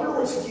the younger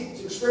were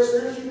to express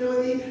their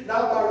humility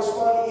not by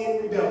responding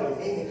in rebellion.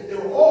 Amen. They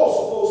were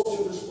all supposed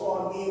to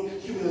respond in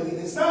humility. And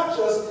it's not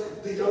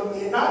just the young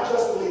men, not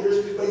just the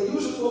leaders, but he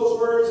uses those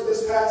words in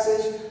this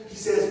passage. He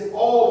says,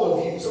 all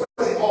of you.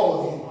 Somebody say, all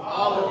of you.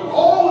 All of you.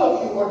 All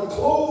of you are to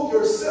clothe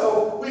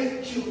yourself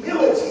with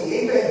humility.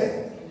 Amen.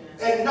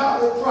 And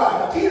not with pride.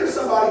 Now, Peter,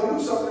 somebody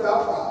knew something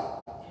about pride.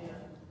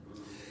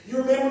 You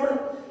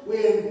remember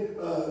when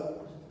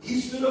he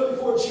stood up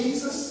before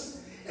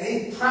Jesus and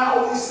he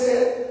proudly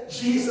said,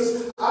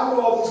 Jesus, I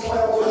know all these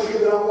clowns over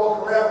here that I'm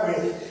walking around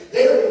with.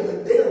 They're going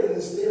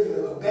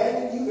to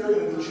abandon you. They're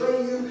going to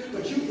betray you.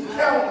 But you can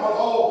count on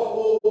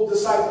all old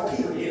disciple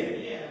Peter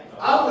here.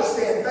 I'm going to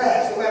stand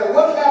fast. No matter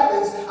what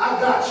happens,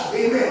 I got you.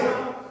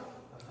 Amen.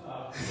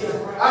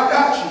 I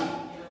got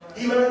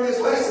you. He learned his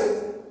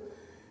lesson.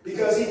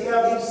 Because he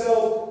found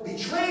himself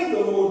betraying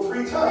the Lord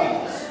 3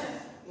 times.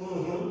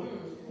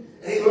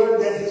 And he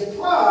learned that his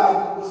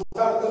pride was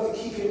not enough to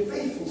keep him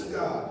faithful to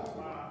God.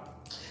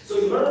 So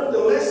he learned the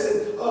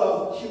lesson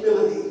of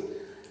humility.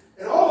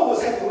 And all of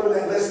us have to learn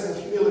that lesson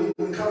of humility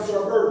when it comes to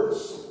our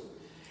burdens.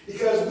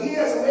 Because we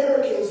as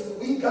Americans,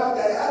 we've got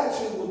that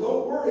attitude, well,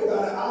 don't worry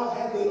about it. I'll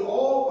handle it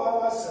all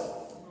by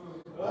myself.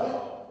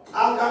 Right?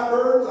 I've got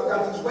burdens, I've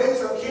got these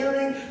weights I'm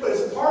carrying, but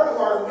it's part of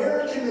our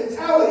American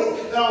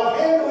mentality that I'll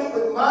handle it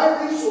with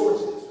my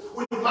resources.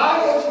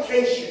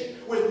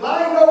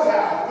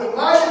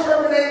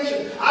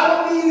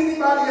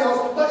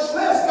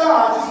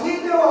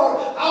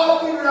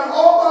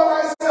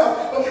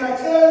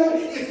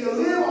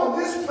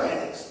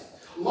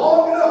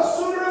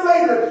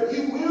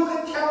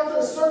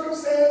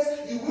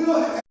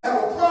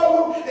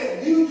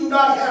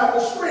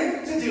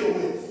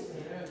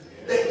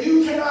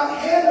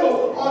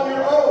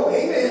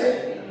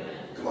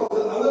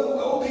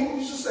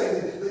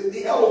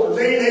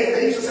 Amen.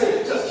 They used to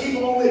say, just keep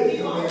on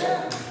living.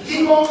 Amen.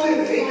 Keep on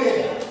living.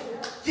 Amen.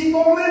 Keep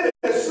on living.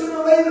 And sooner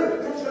or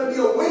later, there's going to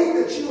be a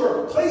weight that you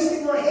are placed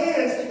in your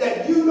hands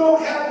that you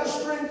don't have the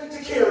strength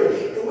to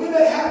carry. And when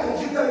that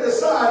happens, you've got to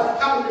decide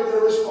how you're going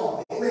to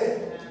respond.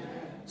 Amen.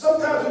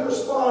 Sometimes we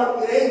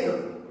respond in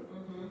anger.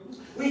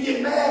 We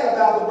get mad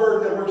about the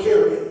burden that we're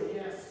carrying.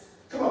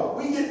 Come on,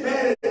 we get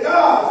mad at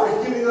God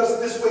for giving us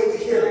this weight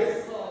to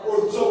carry.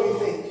 Or so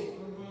we think.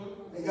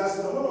 And God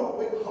said, no,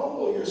 wait,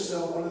 humble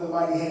yourself under the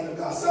mighty hand of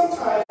God.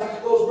 Sometimes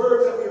those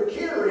burdens that we are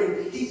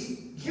carrying, He's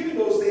giving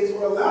those things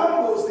or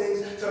allowing those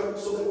things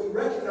so that we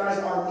recognize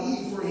our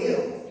need for Him.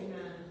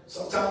 Amen.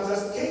 Sometimes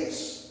that's the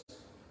case.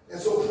 And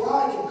so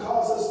pride can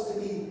cause us to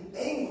be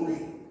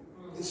angry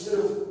instead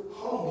of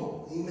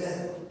humble.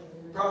 Amen.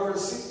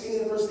 Proverbs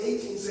 16 and verse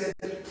 18 said,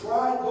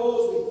 pride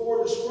goes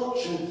before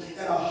destruction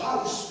and a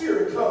haughty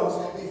spirit comes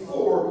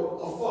before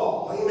a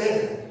fall.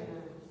 Amen.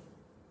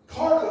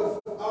 Part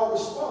of our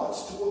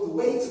response to the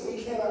weights that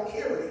we cannot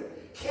carry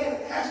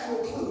has to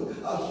include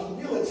a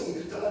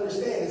humility to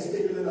understand it's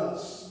bigger than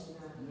us.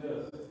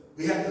 Yes.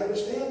 We have to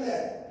understand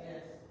that.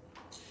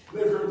 Yes. You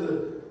may have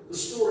heard the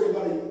story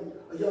about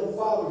a young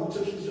father who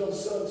took his young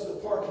son to the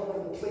park. He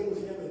wanted to play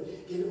with him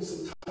and give him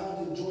some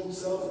time to enjoy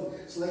himself.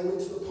 And so they went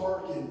to the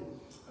park, and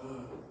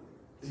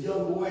the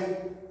young boy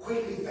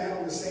quickly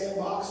found the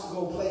sandbox to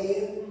go play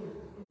in.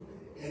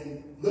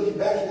 And looking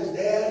back at his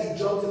dad, he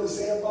jumped in the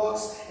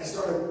sandbox and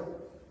started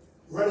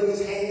running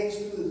his hands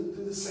through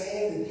the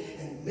sand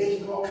and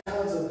making all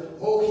kinds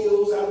of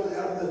molehills out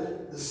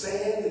of the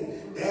sand.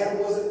 And Dad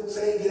wasn't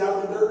saying get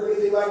out of the dirt or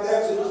anything like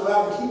that, so he was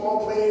allowed to keep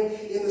on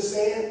playing in the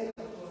sand.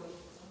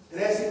 And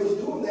as he was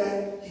doing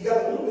that, he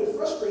got a little bit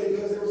frustrated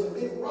because there was a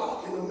big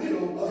rock in the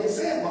middle of his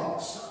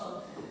sandbox.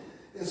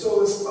 And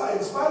so in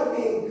spite of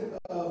being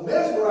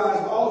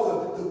mesmerized by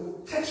all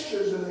the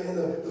textures and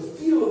the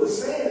feel of the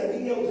sand and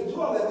being able to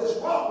do all that, this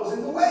rock was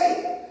in the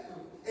way.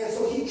 And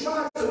so he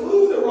tried to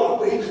move the rock,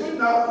 but he could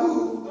not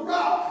move the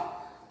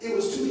rock. It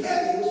was too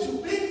heavy. It was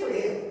too big for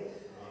him.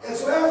 And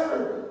so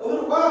after a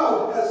little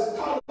while, as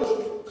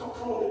toddlers come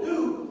to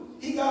do,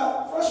 he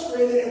got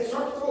frustrated and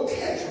started to throw a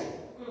tantrum.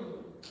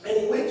 And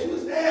he went to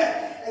his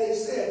dad and he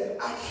said,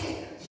 I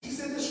can't. He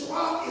said, this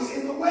rock is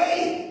in the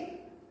way.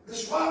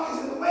 This rock is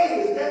in the way.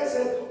 And his dad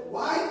said,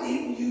 why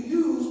didn't you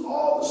use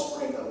all the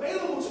strength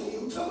available to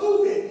you to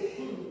move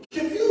it?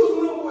 Confused,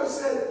 the little boy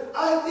said,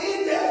 I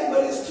did, Daddy,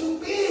 but it's too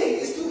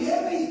big. It's too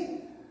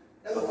heavy.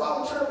 And the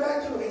father turned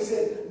back to him and he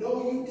said,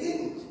 no, you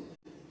didn't.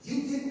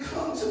 You didn't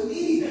come to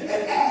me and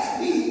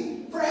ask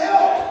me for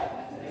help.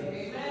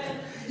 Amen.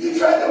 You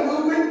tried to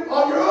move it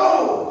on your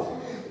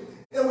own.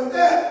 And with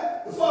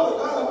that, the father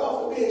got up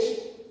off the bench,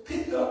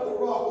 picked up the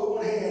rock with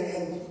one hand,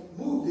 and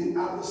moved it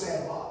out of the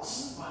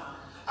sandbox. Wow.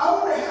 I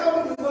wonder how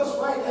many of us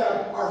right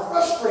now are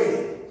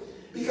frustrated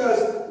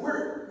because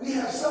we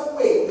have some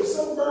weight, there's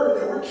some burden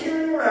that we're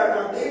carrying around in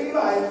our daily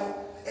life,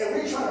 and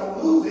we're trying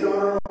to move it on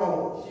our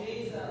own.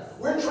 Jesus.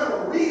 We're trying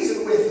to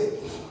reason with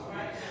it.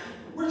 Right.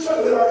 We're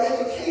trying to let our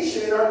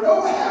education and our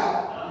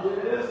know-how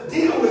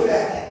deal with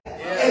that. Yeah.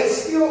 And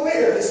it's still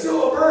there. It's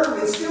still a burden.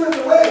 It's still in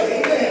the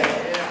way. Amen.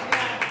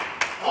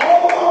 Yeah.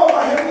 All along,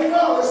 our Heavenly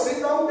Father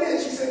sitting on the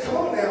bench, He said, come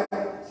on now.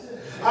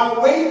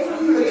 I'm waiting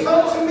for you to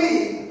come to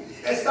me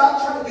and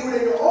stop trying to do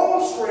it in your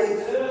own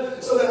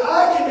strength so that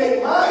I can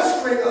make my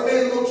strength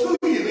available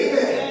to you.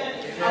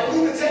 Amen. I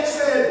believe the text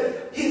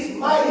said His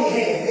mighty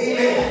hand.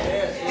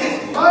 Amen.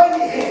 His mighty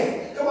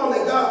hand. Come on,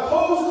 that God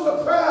opposes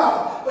the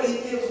proud, but He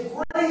gives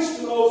grace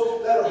to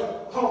those that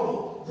are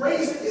humble.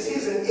 Grace is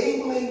His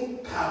enabling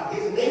power,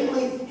 His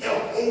enabling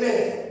help.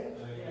 Amen.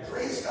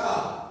 Praise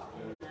God.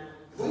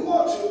 If we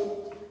want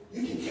to,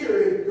 you can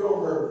carry your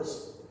own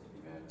burdens.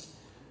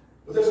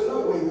 But there's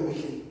another way that we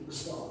can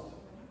respond.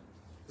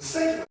 The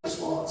second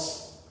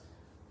response,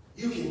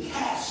 you can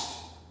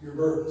cast your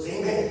burdens.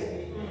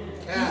 Amen.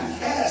 You can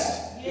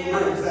cast your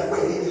burdens that way.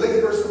 Amen. Look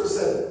at verse number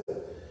 7.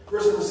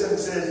 Verse number 7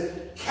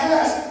 says,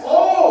 cast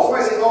all,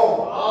 somebody say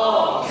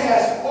all.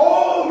 Cast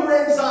all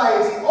your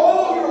anxiety,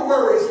 all your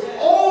worries,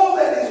 all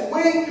that is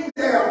weighing you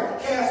down.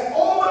 Cast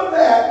all of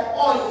that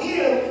on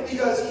Him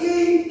because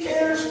He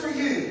cares for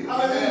you.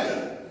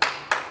 Hallelujah.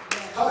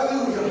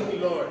 Hallelujah. Thank you,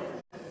 Lord.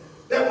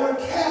 That word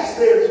cast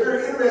there is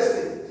very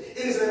interesting.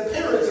 It is an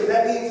imperative.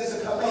 That means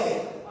it's a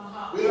command.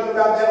 We learned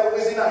about that on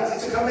Wednesday nights.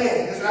 It's a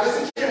command. It's not a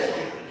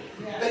suggestion.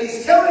 That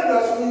He's telling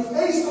us when you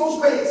face those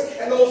weights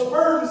and those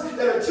burdens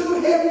that are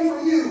too heavy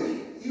for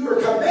you, you are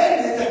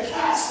commanded to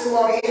cast them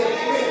on Him.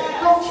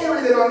 Amen. Don't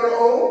carry that on your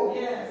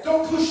own.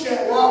 Don't push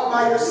that rock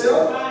by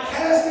yourself.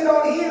 Cast it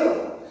on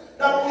Him.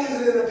 Not only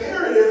is it an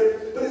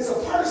imperative, but it's a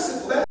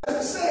participle. That's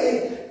to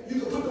say,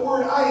 you can put the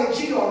word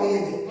ing on the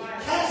end.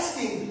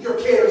 Casting your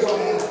cares on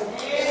Him.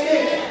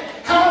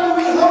 Amen. How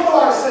do we humble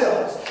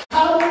ourselves?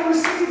 How do we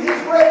receive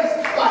His grace?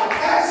 By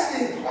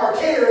casting our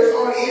cares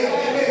on Him.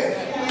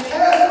 Amen. When we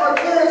cast our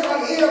cares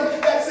on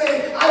Him, that's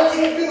saying, I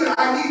can't do it,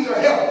 I need your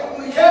help.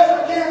 When we cast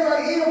our cares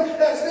on Him,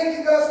 that's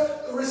making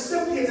us the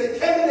recipients and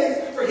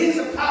candidates for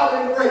His power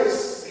and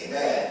grace.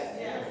 Amen.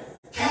 Yes.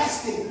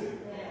 Casting.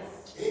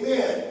 Yes.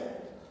 Amen.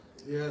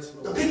 Yes.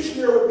 The picture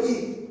there would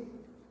be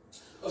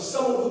of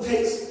someone who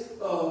takes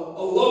a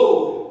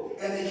load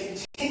and they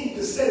continue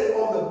to set it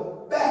on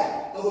the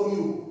back of a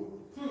mule.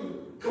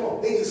 Come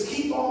on, they just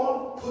keep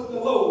on putting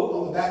the load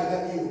on the back of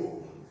that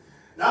mule.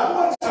 Not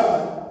one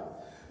time,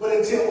 but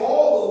until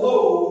all the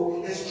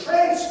load is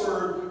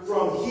transferred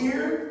from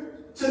here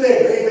to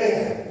there.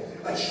 Amen.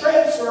 A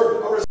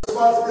transfer of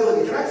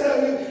responsibility. Can I tell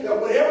you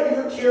that whatever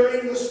you're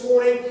carrying this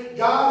morning,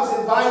 God is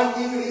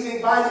inviting you and He's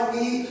inviting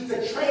me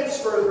to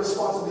transfer the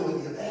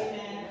responsibility of that.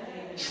 Amen.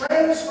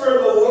 Transfer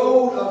the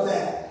load of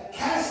that.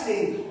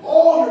 Casting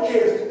all your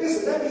cares.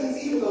 Listen, that means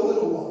even the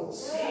little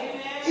ones.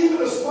 Amen. Even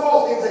the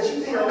small things that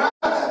you think are not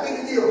that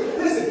big a deal.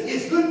 Listen,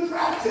 it's good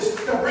practice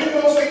to bring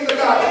those things to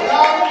God.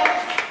 God,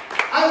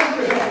 I need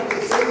your help with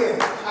this. Amen.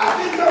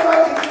 I think I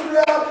might can figure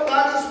it out, but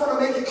I just want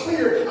to make it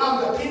clear.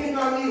 I'm depending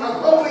on you.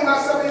 I'm humbling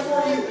myself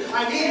before you.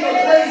 I need your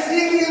grace.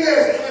 Lead me in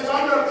this. And so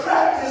I'm going to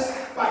practice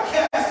by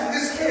casting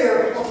this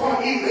care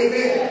upon you.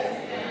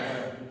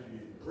 Amen.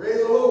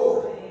 Praise the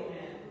Lord.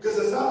 Because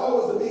it's not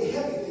always the big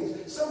heavy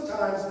things.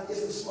 Sometimes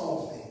it's the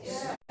small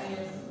things.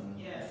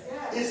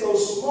 It's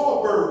those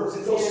small burdens.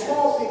 It's those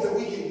small things that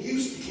we get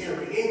used to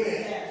carrying.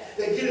 Amen.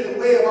 That get in the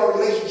way of our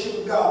relationship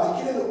with God.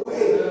 They get in the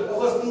way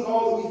of us being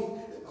all that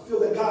we feel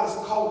that God has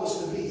called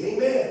us to be.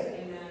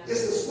 Amen.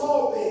 It's the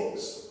small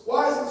things.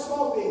 Why is it the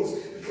small things?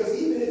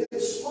 Because even if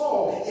it's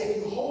small, if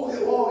you hold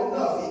it long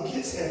enough, it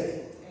gets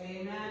heavy.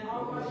 Amen.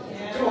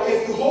 Come on,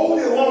 if you hold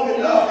it long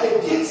enough,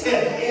 it gets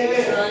heavy.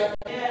 Amen.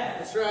 That's right.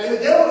 That's right. And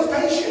the devil is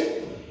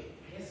patient.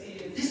 Yes, he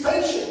is. He's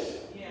patient.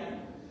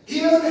 He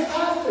doesn't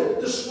have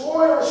to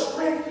destroy our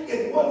strength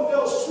in one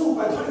fell swoop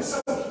by putting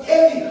some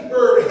heavy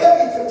burden,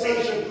 heavy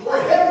temptation, or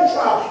heavy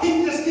trial. He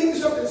can just give you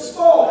something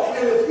small,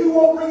 and if you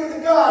won't bring it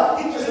to God,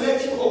 He just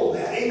let you hold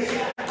that.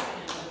 Amen.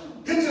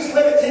 He just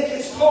let it take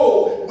its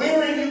toll,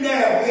 wearing you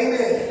down.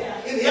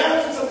 Amen. In the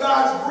absence of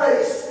God's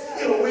grace,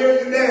 it'll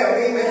wear you down.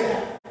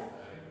 Amen.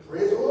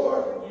 Praise the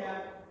Lord.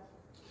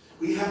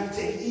 We have to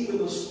take even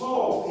the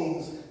small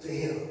things to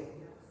Him.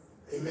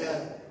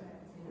 Amen.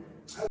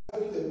 I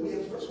believe that we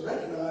have to first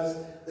recognize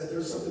that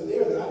there's something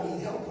there that I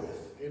need help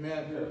with.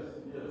 Amen.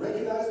 Yes.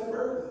 Recognize the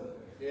burden.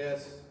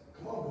 Yes.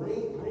 Come on,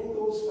 bring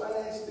those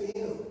finances to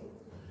Him.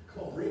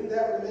 Come on, bring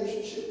that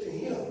relationship to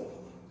Him.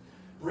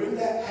 Bring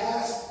that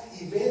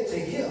past event to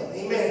Him.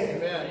 Amen.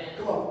 Amen.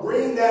 Come on,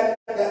 bring that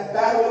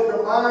battle of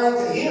your mind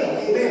to Him.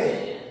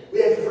 Amen.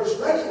 We have to first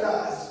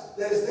recognize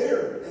that it's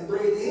there and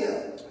bring it to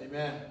Him.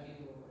 Amen.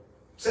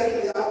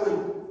 Secondly, I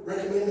would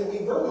recommend that we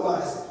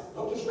verbalize it.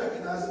 Don't just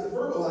recognize it, but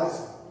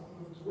verbalize it.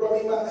 What do I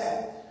mean by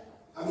that?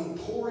 I mean,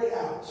 pour it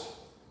out.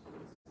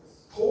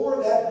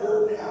 Pour that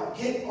burden out.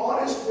 Get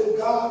honest with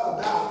God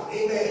about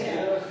it.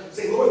 Amen.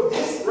 Say, Lord,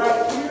 this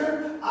right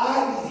here,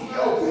 I need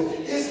help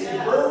with. This is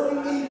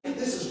burdening me.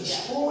 This is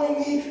destroying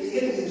me.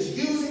 The enemy is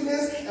using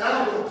this, and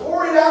I'm going to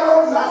pour it out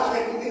on you. I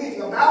can't do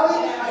anything about it.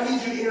 I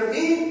need you to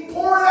intervene.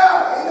 Pour it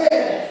out.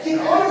 Amen. Get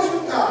honest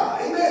with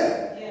God.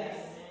 Amen.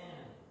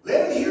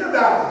 Let Him hear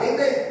about it.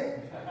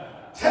 Amen.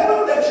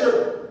 Tell Him that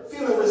you're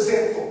feeling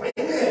resentful.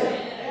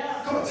 Amen.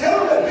 Tell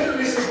them that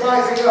bitterness is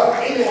rising up.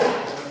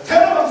 Amen.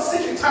 Tell them I'm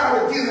sick and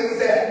tired of dealing with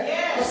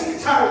that. I'm sick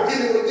and tired of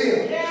dealing with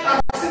them.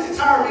 I'm sick and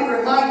tired of being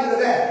reminded of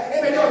that.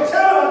 Amen. Tell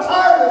them I'm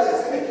tired of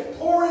this. Amen.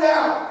 Pour it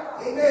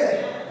out.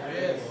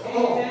 Amen. Come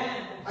on.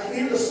 I can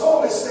hear the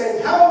psalmist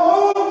saying, how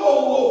long, O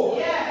Lord?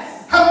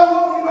 Yes. How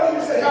long? Anybody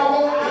here say,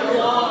 how long? How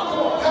long?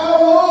 Come on.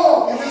 How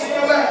long? You just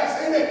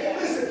relax. Amen.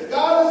 Listen,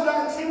 God is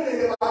not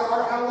intimidated by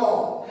our how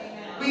long.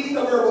 We need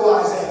to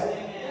verbalize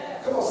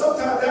that. Come on,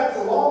 sometimes that's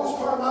the longest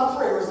part of my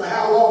prayer is the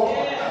how long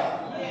part.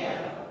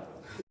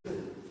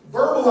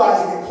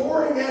 Verbalizing it,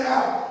 pouring it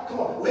out. Come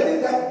on,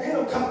 letting that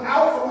venom come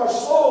out from our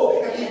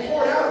soul and be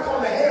poured out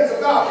upon the hands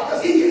of God.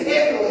 Because He can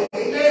handle it.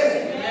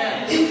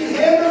 Amen. He can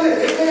handle it.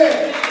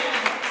 Amen.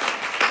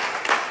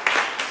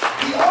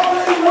 He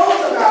already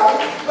knows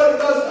about it, but it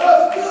does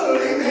us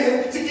good,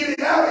 amen, to get it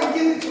out and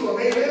give it to Him.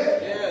 Amen.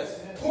 Yes.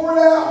 Pour it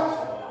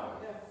out.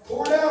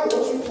 Pour it out.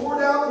 Once we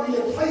pour it out, we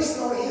can place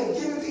it on Him.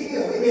 Give it to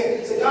Him.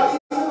 Amen. Say, God,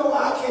 even though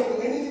I can't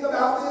do anything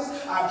about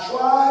this, I've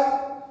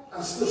tried.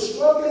 I'm still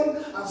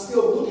struggling. I'm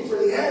still looking for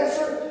the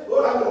answer.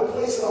 Lord, I'm going to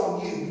place it on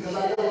you because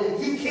I know that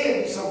you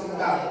can do something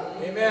about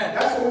it. Amen.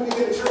 That's when we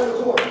begin to turn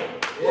the corner.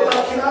 Yeah. Lord,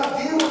 I cannot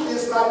deal with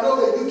this, but I know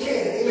that you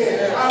can. Amen.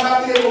 Yeah. I'm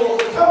not able to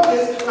overcome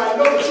this, but I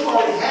know that you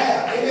already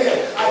have.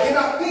 Amen. I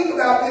cannot think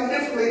about them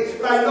differently,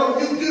 but I know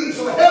you do.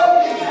 So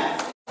help me.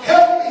 Yes.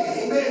 Help me.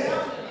 Amen.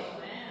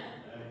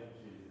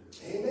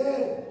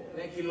 Amen.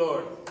 Thank you,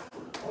 Lord.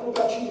 I don't know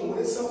about you, but when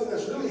it's something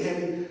that's really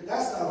heavy,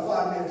 that's not a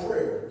 5-minute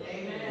prayer.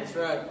 Amen. That's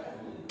right.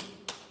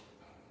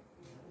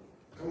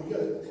 Come on, you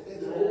got to,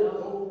 the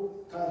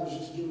old times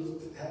just give us,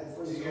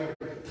 have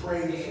the first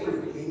praying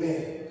through.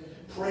 Amen.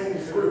 Praying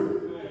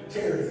through.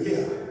 Terry,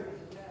 yeah.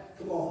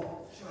 Come on.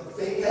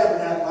 Faith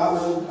tabernacle,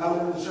 I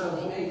learned the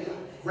term,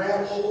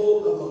 grab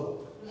hold of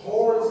the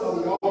horns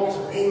of the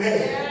altar. Amen.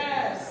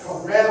 Yes. Come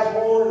on, grab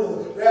hold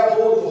of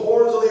the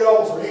horns of the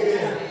altar.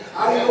 Amen.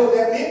 I didn't know what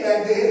that meant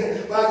back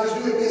then, but I just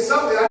knew it meant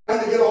something. I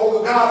need to get a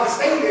hold of God and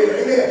stay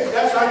there. Amen.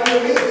 That's how you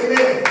live.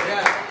 Amen.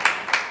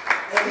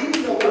 Yeah. And we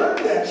need to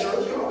learn that,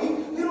 church. Come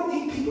on, we don't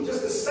need people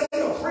just to say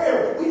a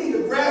prayer. We need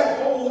to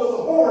grab hold of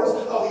the horns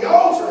of the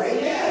altar.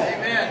 Amen.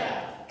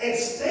 Amen. And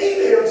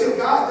stay there until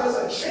God does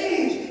a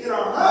change in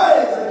our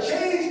minds, a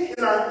change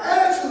in our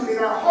attitude,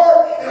 in our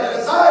heart, and our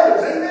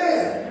desires.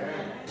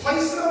 Amen.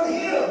 Place it on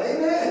Him.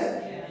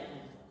 Amen.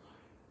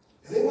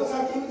 And then once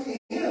I give it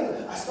to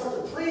Him, I start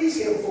to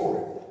praise Him for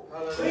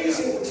it. Praise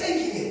Him for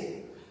taking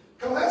it.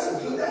 Come on, that's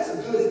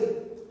a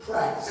good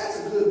practice.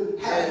 That's a good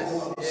habit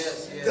for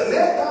us. To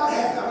let God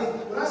have it. I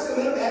mean, when I say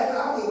let Him have it,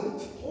 I mean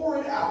pour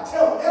it out.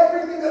 Tell Him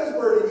everything that is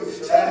burdening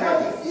you. Tell Him how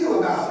you feel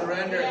about it.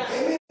 Surrender.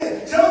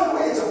 Amen. Tell Him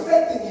the way it's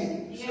affecting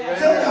you.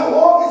 Tell Him how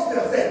long it's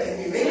been affecting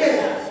you.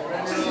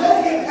 Amen. Just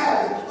let Him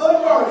have it.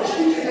 Unvarnished.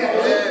 You can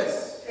have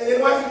it. And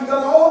then once you've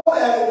done all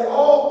that and you're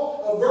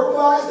all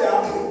verbalized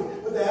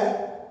out with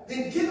that,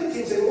 then give it to Him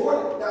and say,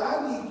 Lord, now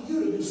I need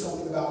you to do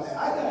something about that.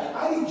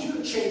 I need you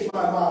to change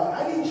my mind.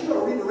 I need you to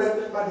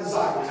redirect my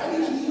desires. I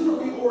need you to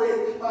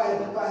reorient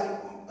my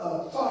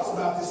thoughts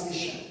about this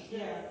issue.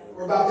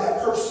 Or about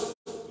that person.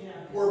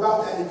 Or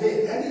about that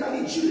event. I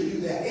need you to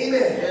do that.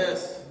 Amen.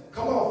 Yes.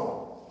 Come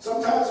on.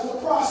 Sometimes it's a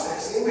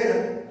process.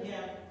 Amen.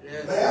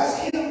 Yes. But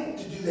ask Him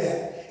to do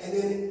that. And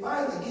then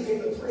finally give Him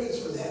the praise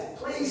for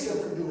that. Praise Him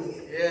for doing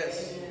it.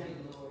 Yes.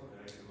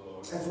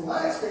 And from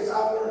my experience,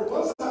 I've learned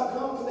once I've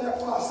gone through that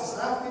process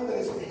and I feel that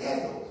it's been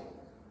handled,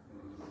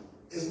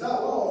 it's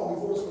not long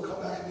before it's going to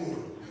come back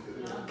again.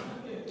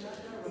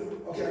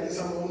 Okay, I guess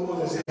I'm the only one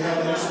that's had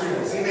that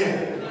experience. Amen.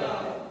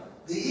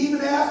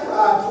 Even after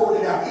I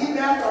poured it out, even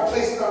after I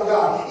placed it on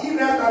God, even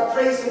after I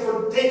praised Him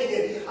for taking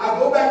it, I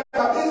go back to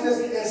my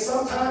business and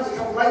sometimes it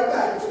comes right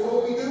back. And so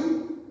what we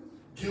do?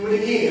 Do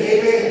it again.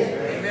 Amen.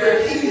 Amen.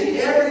 Repeat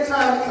it every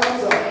time it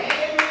comes up.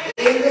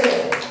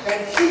 Amen. And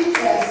keep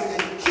casting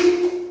it.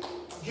 Keep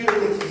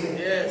giving it to Him.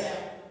 Yes.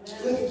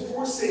 Philippians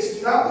 4:6.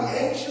 Do not be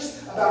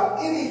anxious about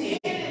anything,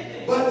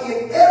 but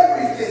in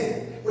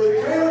everything,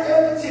 with prayer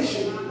and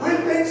petition, with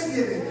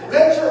thanksgiving,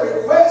 let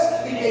your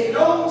requests be made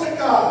known to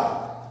God.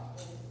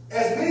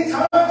 As many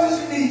times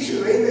as you need to.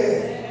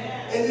 Amen.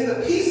 And then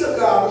the peace of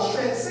God, which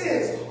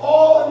transcends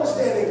all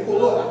understanding, will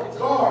look,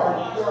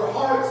 guard your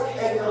hearts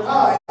and your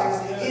minds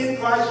in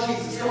Christ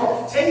Jesus. Come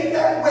on. Take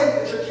that weight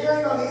that you're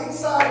carrying on the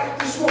inside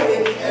this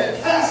morning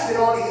and cast it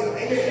on Him.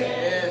 Amen.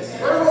 Yes.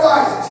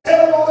 Verbalize it.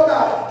 Tell Him all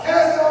about it.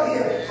 Cast it on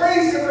Him.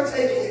 Praise Him for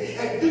taking it.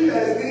 And do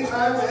that as many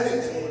times as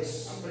it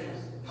takes.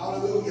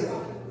 Hallelujah.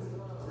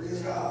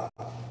 Praise God.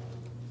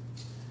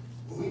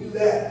 When we do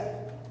that,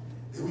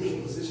 then we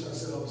can position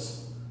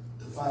ourselves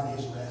to find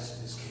His rest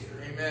and His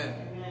care. Amen.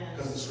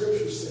 Because the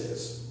Scripture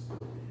says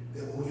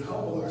that when we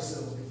humble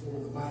ourselves before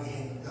the mighty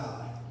hand of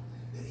God,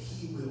 that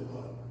He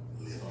will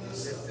lift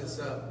us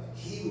up.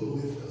 He will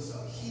lift us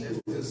up. He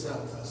will lift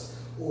us.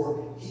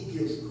 Or He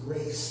gives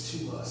grace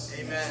to us.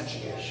 Amen. In that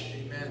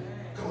situation. Amen.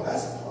 Come on,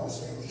 that's a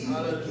promise, family. He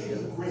will give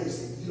you grace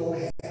that you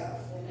don't have.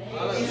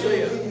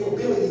 Hallelujah. He will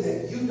give you ability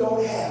that you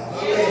don't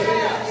have.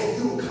 Amen. If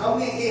you will come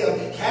to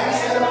Him,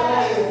 cast that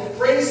upon Him,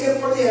 praise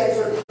Him for the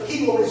answer,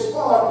 He will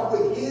respond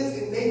with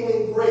His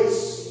enabling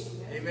grace.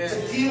 Amen.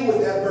 To deal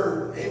with that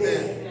burden.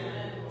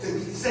 Amen. To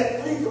be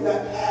set free from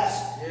that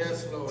past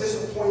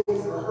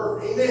disappointment or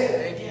hurt. Amen.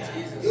 Thank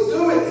you, Jesus. He'll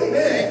do it. Amen.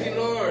 Thank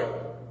you, Lord.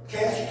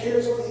 Cast your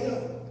cares on Him.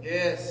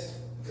 Yes.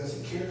 Because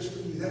He cares for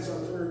you. That's our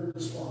third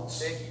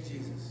response. Thank you,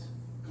 Jesus.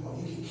 Come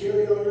on, you can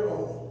carry it on your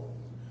own.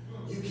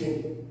 You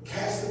can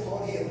cast it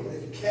upon Him. But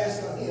if you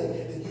cast it on Him,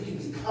 then you can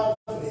be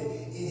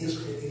confident in His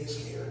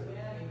care.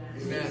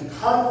 You can be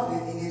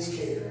confident in His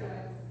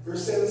care.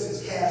 Verse 7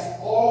 says,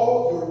 cast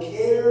all your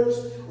cares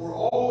or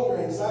all your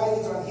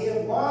anxieties on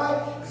Him.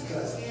 Why?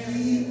 Because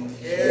He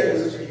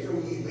cares for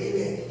you.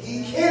 Amen.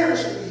 He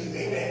cares for you.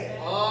 Amen.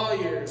 All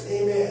yours.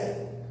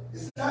 Amen.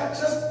 It's not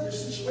just your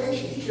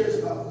situation. He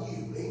cares about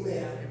you.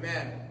 Amen.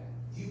 Amen.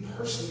 You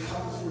personally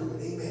come through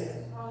it.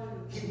 Amen.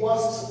 He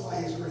wants to supply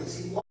His grace.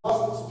 He wants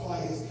to supply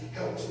His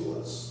help to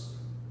us.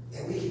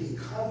 And we can be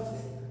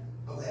confident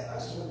of that. I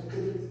just wonder,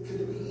 could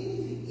there be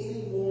anything,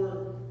 any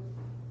more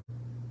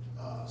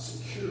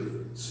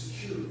security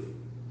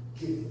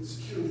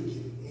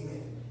giving,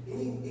 amen.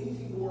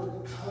 Anything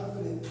more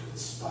confident,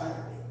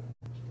 inspiring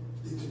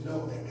than to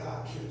know that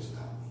God cares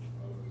about me.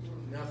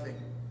 Nothing.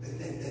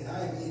 That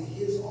I am in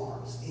His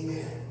arms,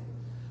 amen.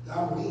 That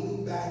I'm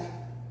leaning back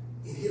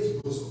in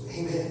His bosom,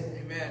 amen.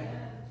 Amen.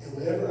 And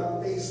whatever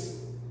I'm facing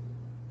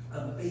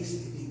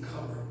it being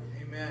covered,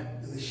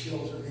 amen, in the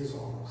shelter of His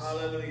arms.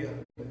 Hallelujah.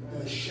 In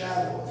the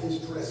shadow of His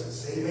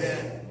presence,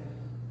 amen.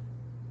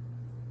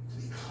 To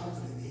be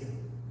confident in Him.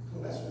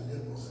 Well, that's what the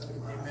devil wants. I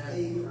mean, our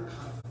faith, our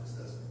confidence,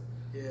 doesn't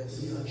it? Yes.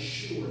 To be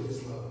unsure of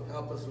His love.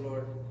 Help us,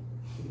 Lord.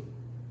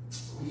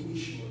 We can be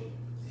sure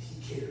that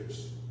He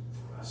cares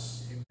for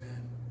us.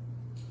 Amen.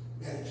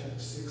 Matthew chapter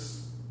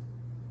 6,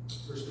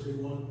 verse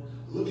 31.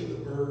 Look at the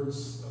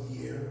birds of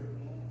the air.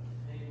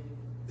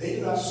 They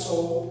do not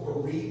sow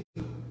or reap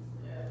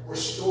or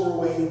store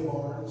away in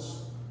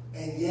barns,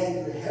 and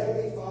yet your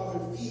heavenly Father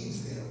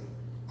feeds them.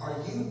 Are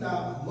you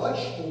not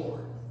much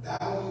more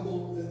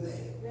valuable than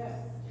they. Yes.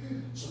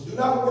 So do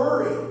not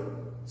worry,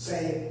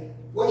 saying,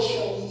 what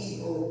shall we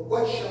eat, or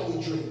what shall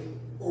we drink,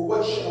 or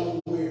what shall we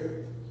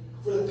wear?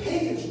 For the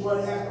pagans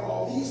run after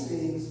all these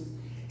things,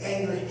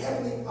 and your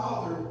heavenly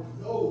Father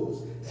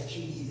knows that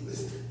you need it.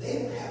 Listen, they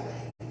don't have a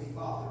heavenly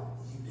Father.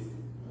 You do.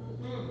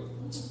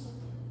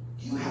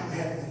 You have a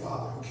heavenly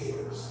Father who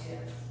cares.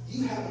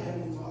 You have a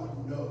heavenly Father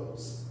who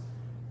knows.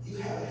 You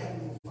have a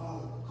heavenly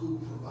Father who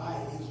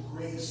provides his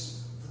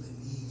grace for the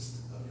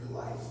needs of your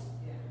life.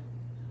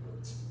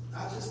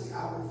 Not just the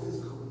outward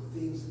physical, but the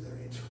things that are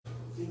internal,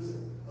 the things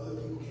that other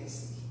people can't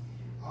see.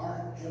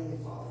 Our heavenly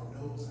Father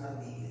knows our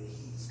need, and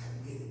he's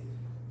committed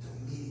to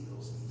meeting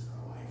those needs in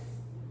our life.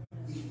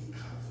 We can be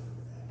confident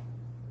of that.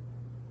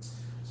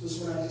 So this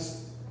one, I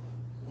just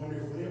wonder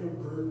if whatever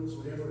burdens,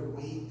 whatever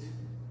weight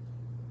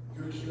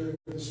you're carrying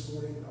this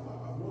morning, I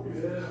wonder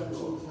if it comes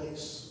to a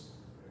place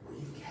where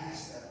you've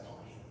cast that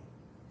upon him.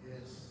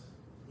 Yes.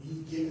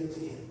 You've given it to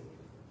him.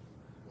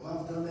 Well,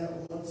 I've done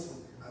that once,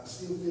 and I'm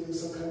still feeling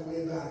some kind of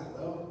way about it.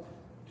 Well,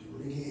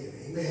 do it again.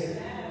 Amen.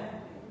 Amen.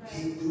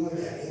 Keep doing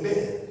that.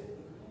 Amen.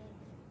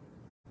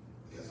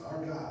 Because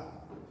our God,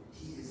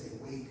 he is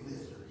a weight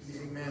lifter. He's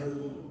a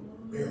burden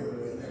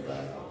bearer. Amen.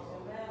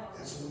 Right?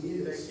 That's who he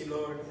is. Thank you,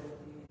 Lord.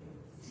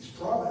 He's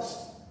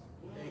promised.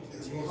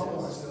 As we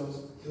humble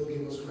ourselves, he'll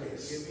give us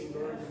grace. Give me,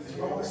 Lord. He's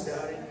promised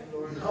that. If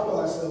we humble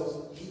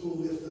ourselves, he will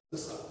lift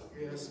us up.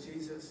 Yes,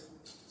 Jesus.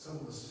 Some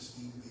of us just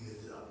need to be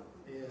lifted up.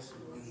 Yes,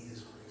 Lord. We need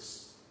his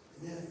grace.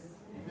 Amen.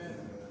 Amen.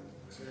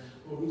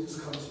 Lord, we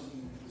just come to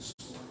you this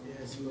morning.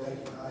 Yes, you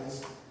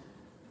recognize,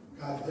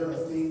 God, there are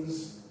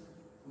things,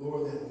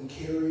 Lord, that we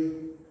carry,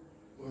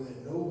 Lord,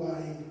 that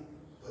nobody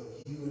but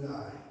you and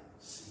I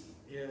see.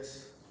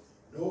 Yes.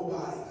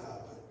 Nobody,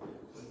 God,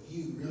 but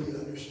you really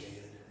understand.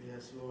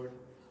 Yes, Lord.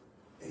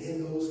 And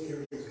in those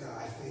areas,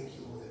 God, I thank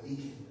you, Lord, that we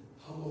can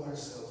humble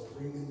ourselves,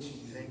 bring them to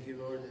you. Thank you,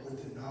 Lord,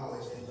 with the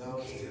knowledge that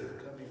you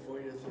care. Come before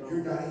your throne.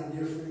 You're not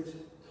indifferent.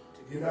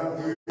 You're not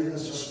leaving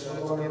us to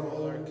struggle on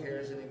all our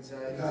cares and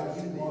anxieties. God,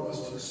 you want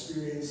us to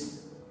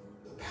experience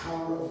the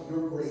power of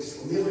your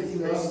grace,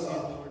 lifting us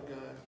up,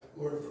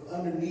 Lord, from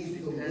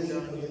underneath the weight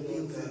of the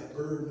things that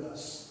burden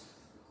us.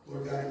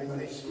 Lord God, we want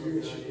to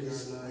experience your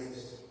grace in a way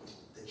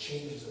that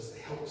changes us,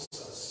 that helps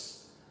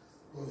us,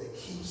 Lord, that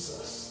keeps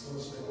us,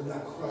 Lord, so that we're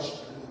not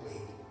crushed under the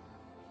weight.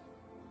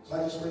 So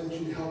I just pray that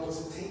you would help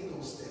us to take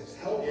those steps.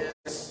 Help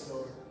us,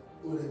 Lord,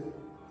 to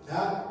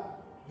not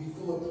be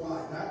full of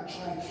pride, not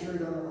try to carry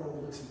it on our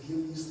own, but to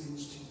give these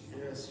things to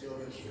you. Yes,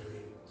 Lord.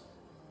 Carry.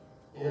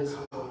 Yes,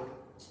 Lord.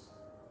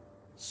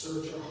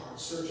 Search our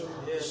hearts. Search our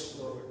hearts. Yes,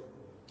 Lord.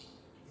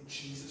 In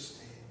Jesus'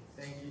 name.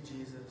 Thank you,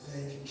 Jesus.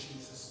 Thank you,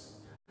 Jesus.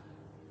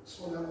 That's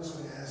what I was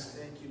going to ask.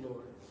 Thank you,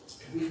 Lord.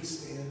 If we can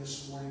stand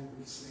this morning, we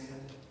can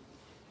stand.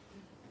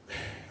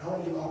 I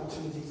want to give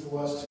opportunity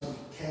for us to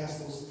cast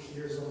those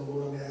cares on the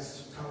Lord. I'm going to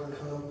ask Tyler to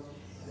come.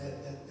 And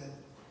that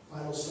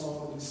final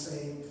song that we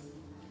sang,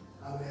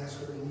 I'm going to ask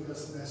her to lead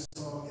us in that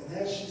song. And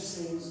as she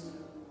sings,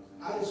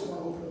 I just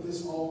want to open up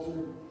this altar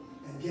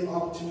and give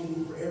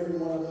opportunity for every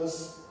one of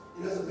us.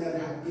 It doesn't matter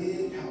how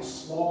big, how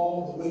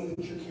small the weight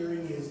that you're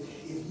carrying is.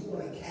 If you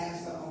want to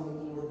cast that on the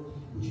Lord,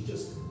 would you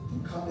just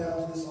come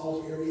down to this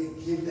altar area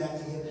and give that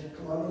to him?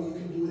 Come on, I know you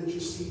can do it at your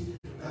seat.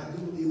 But I do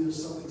believe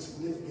there's something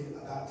significant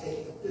about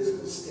taking a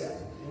physical step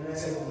and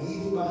saying, I'm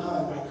leaving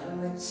behind my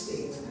current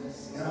state,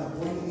 and I'm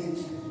bringing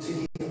it to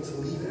him to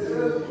leave it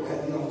here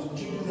at the altar. Would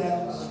you do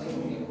that?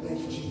 Thank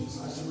you, Jesus.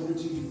 I surrender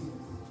to you.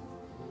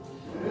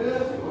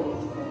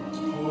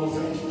 Oh,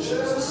 thank you,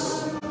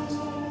 Jesus.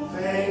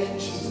 Thank you,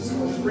 Jesus.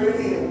 Come on, just bring it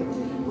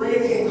in. Bring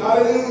it in.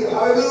 Hallelujah.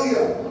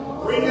 Hallelujah.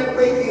 Bring that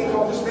weight in.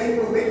 Come on, just make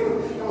room. Make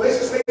room. Come on, let's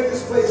just make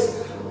this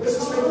place. Let's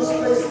just make this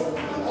place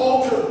an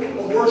altar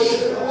of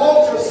worship, an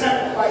altar of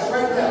sacrifice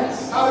right now.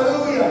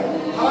 Hallelujah.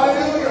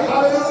 Hallelujah.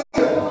 Hallelujah.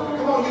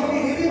 Come on, you don't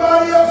need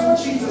anybody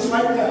else for Jesus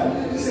right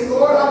now. Just say,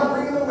 Lord, I'm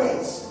bringing the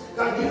weights.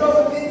 God, you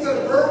know the things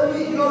that burden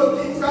me. You know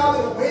the things, God,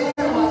 that weigh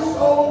on my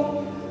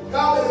soul.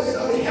 God, that is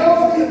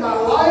unhealthy in my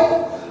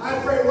life. I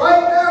pray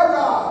right now,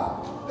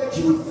 God, that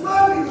you would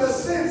flood me with a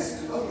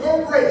sense of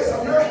your grace,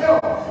 of your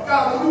help.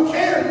 God, that you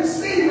care. You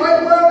see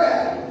right where I'm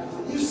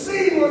at. You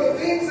see where the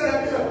things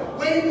that have been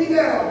weighing me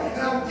down.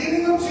 And I'm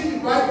giving them to you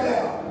right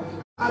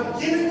now. I'm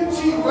giving them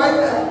to you right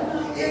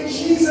now. In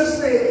Jesus'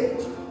 name.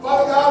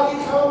 Father God,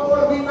 we come,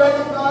 Lord, we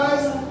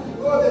recognize,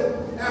 Lord,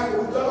 that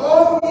after we've done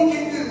all that we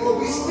can do,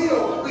 Lord,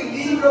 we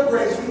need your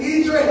grace. We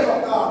need your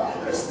help,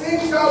 God. There's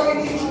things, God,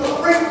 we need you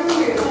to break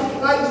through in.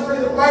 And I just pray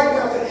that right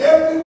now that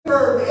every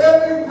burden,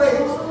 every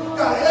weight,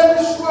 God,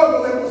 every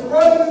struggle that was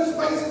running in this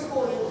place this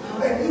morning,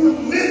 that you would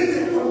lift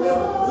it from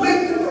them,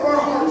 lift it from our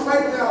hearts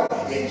right now,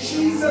 in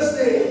Jesus'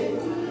 name.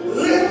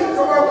 Lift it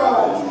from our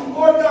minds.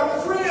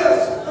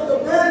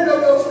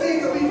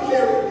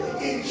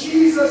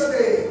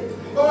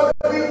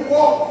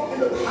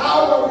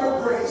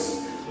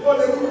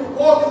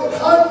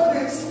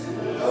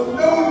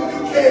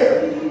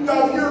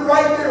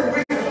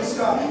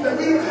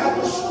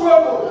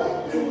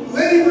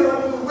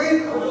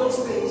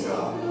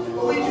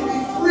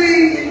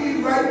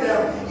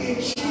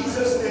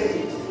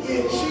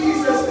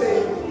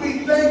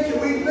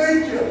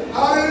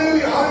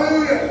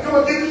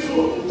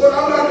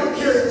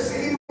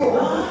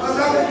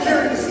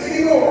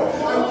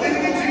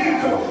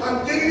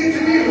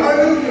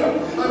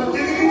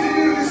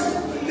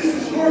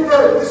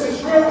 word. This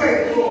is your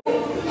way, Lord.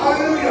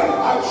 Hallelujah.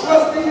 I'm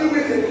trusting you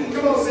with it.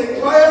 Come on, say,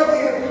 cry out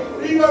again.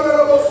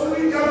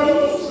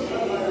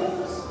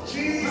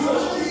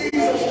 Jesus,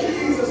 Jesus,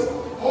 Jesus.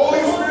 Holy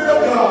Spirit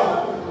of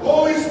God.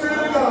 Holy Spirit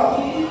of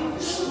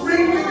God.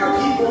 Strengthen your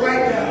people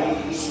right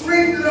now.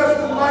 Strengthen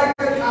us with might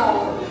and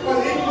power by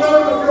the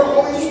indwelling of your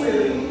Holy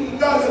Spirit.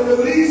 God, to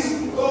release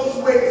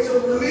those weights, to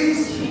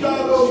release,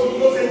 God,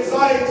 those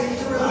anxieties,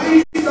 to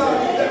release,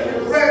 God, that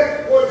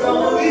regret, or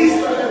God,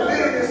 release that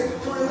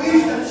bitterness, to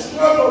release that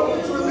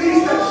struggle, to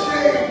release that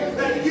shame,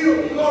 that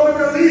guilt. Lord,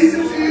 we release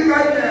it to you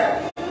right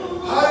now.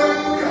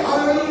 Hallelujah,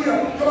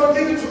 hallelujah. Come on,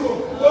 give it to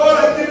him. Lord,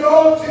 I give it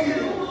all to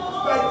you.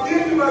 I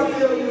give you my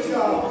failures,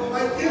 God.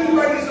 I give you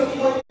my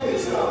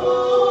disappointments, God.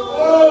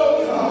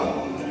 Oh, God.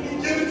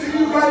 We give it to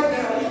you right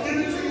now. We give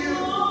it to you.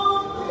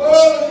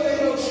 Oh, in the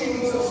name of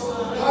Jesus.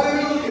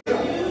 Hallelujah.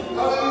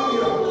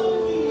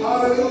 Hallelujah.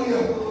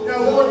 Hallelujah. Now,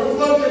 Lord,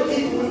 flood your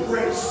people with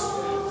grace.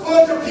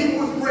 Flood your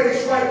people with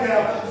grace right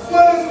now.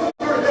 Flood us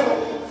with your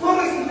help. Flood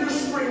us with your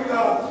strength,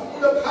 God.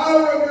 With the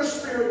power of your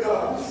Spirit,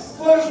 God.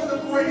 Flood us with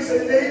the grace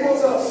that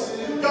enables us,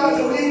 God,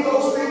 to leave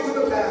those things in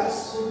the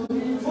past.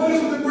 Flood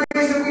us with the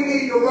grace that we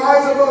need to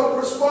rise above,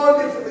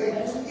 respond differently.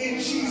 In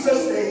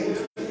Jesus' name.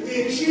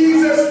 In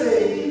Jesus'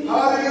 name.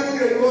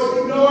 Hallelujah. Lord,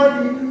 you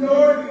know me. You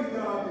know me,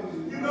 God.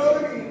 You know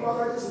me,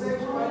 Father. I just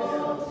thank you right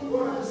now.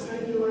 Lord, I just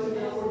thank you right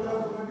now, Lord God,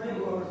 for my name,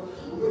 Lord.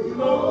 Lord, you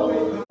know the way,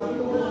 God. You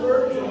know the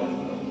word,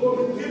 God. Lord,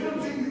 we give them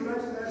to you. And I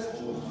just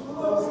ask you to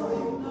love for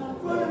you.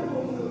 Flood them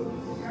with the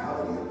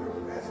reality of your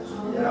presence, the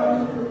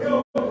reality of your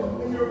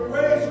help. And your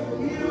grace will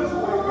heal us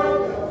right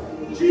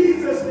now. In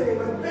Jesus' name,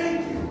 I thank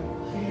you.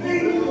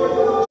 Thank you, Lord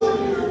God, that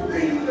you're here.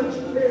 Thank you that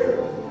you care.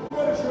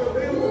 Lord, that you're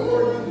available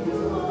for you.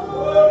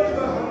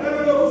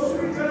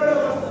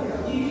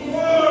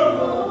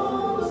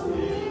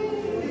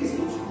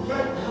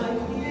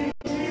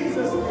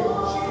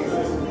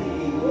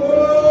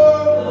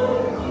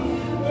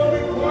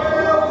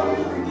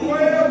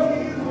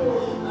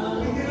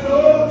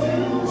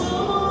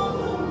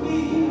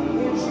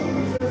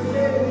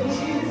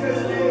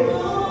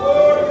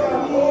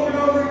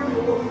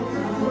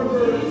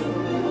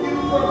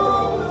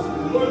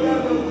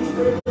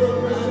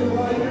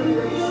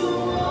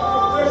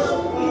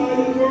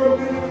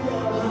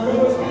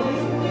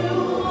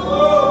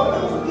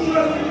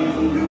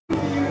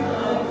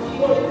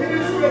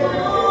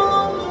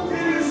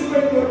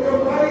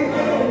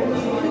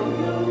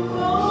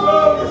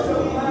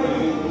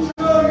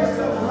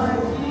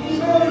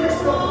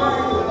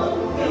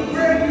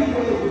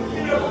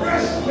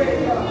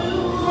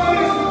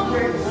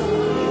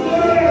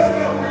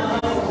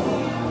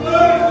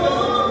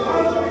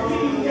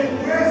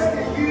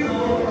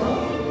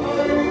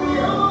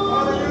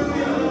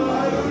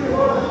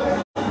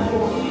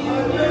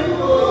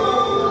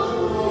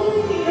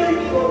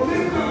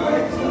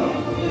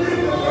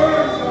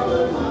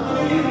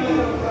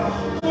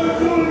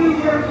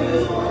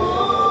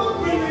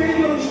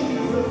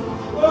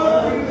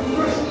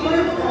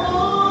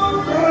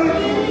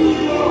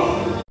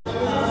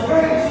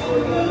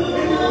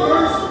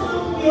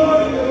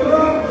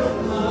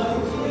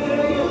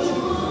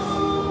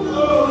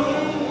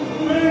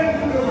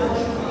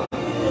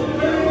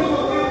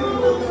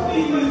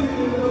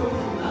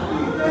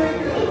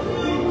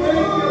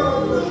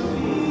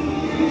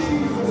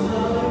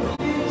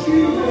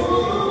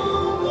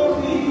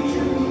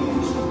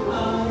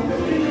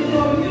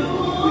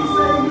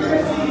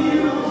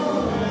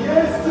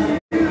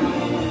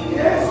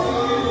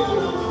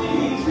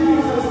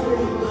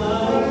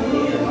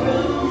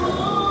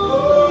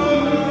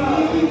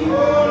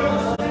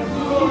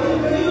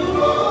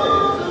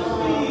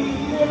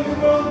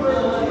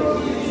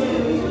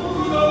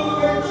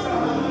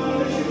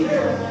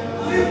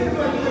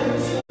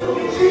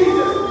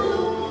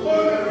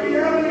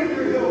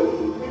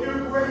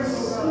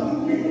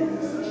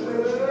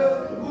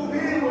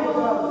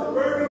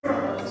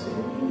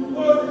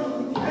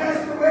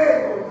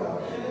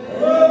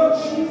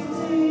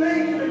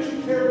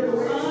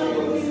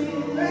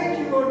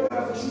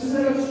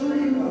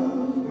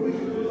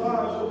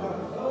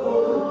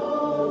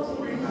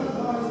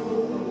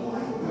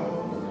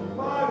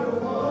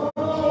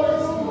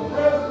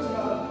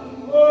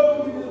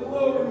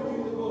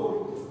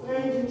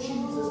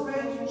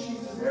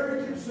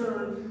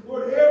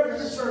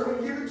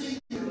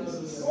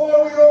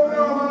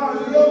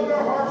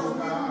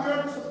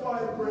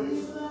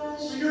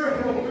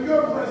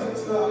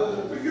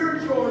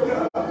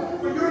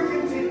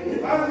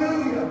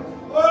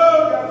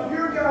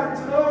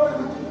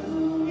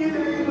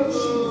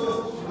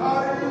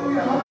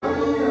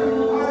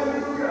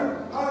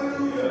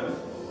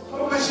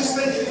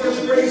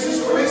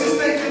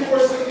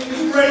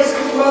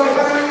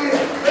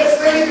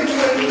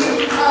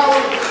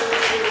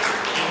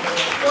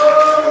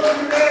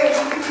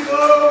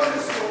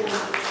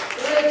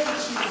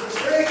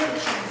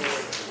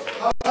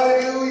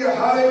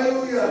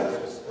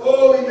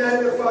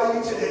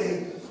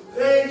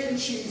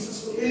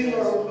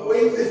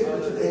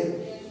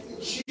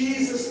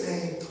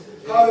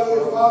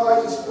 Hallelujah. Father,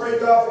 I just pray,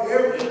 God, for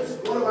every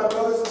one of my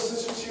brothers and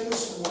sisters here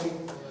this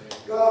morning.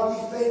 God,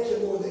 we thank you,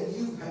 Lord, that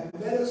you have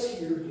met us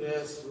here.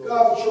 Yes, Lord.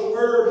 God, that your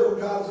word, Lord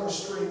God, is our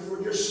strength.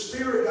 Lord, your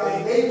spirit,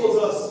 God, enables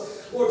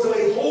us, Lord, to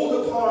lay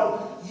hold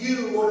upon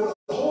you, Lord, and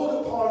to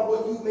hold upon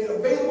what you've made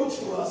available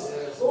to us.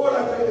 Yes. Lord,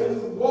 I pray that we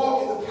would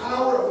walk in the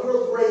power of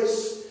your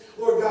grace,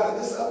 Lord God,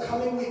 in this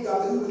upcoming week,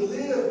 God, that we would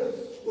live,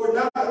 Lord,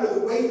 not under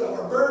the weight of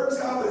our burdens,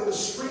 God, but in the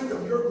strength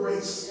of your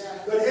grace.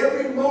 That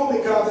every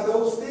moment, God, that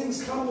those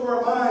things come to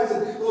our minds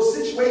and those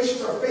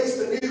situations are faced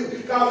anew,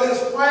 God, let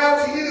us cry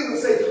out to you and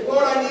say,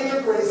 Lord, I need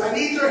your grace. I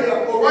need your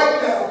help. Lord,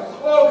 right now,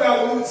 oh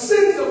God, we would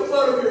sense the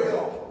flood of your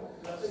help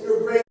and your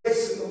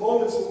grace in the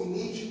moments when we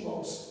need you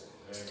most.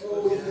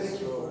 Oh, we thank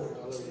you for it.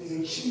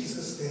 In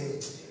Jesus' name.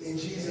 In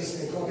Jesus'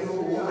 name. Come on, give a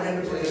little hand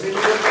of praise. Amen.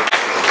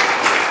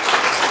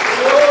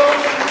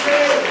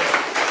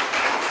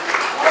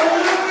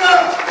 Hallelujah.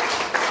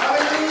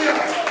 Hallelujah.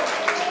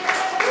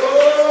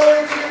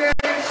 Glory to your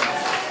name.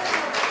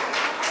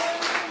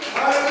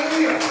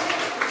 Hallelujah.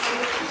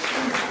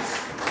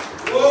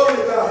 Glory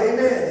to God.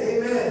 Amen.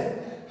 Amen.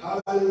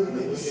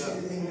 Hallelujah.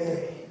 Amen.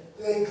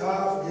 Thank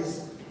God for his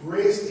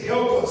grace to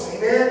help us.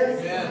 Amen.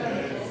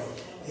 Amen.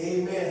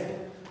 Amen.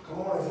 Come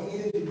on, if you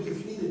need to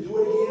do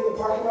it again in the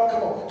parking lot,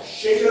 come on,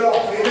 shake it off.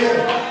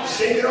 Amen.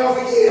 Shake it off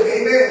again.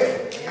 Amen.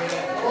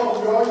 Come on,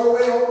 you're on your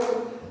way home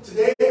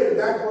today, you're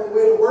back on the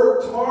way to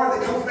work tomorrow,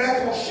 and they come back,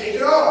 come on, shake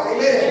it off.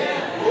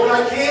 Amen. Lord,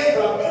 I can't,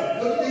 but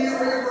I'm looking to you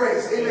for your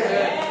grace.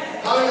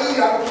 Amen.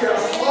 Hallelujah. I don't care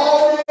how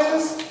small it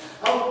is.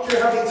 I don't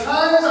care how many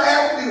times I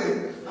have to do it.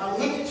 I'm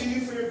looking to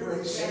you for your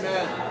grace.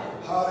 Amen.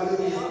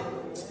 Hallelujah.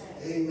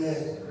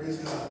 Amen. Praise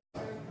God.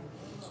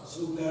 I'm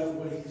so glad for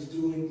what he's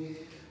doing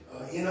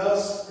in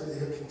us, and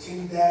he'll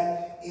continue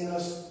that in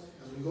us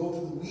as we go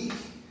through the week,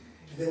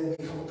 and then will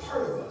become a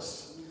part of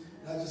us,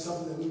 not just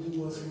something that we do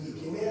once a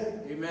week.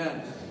 Amen?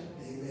 Amen.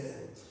 Amen.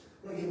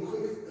 I want to give a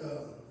quick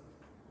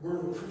word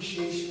of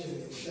appreciation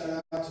and shout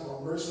out to our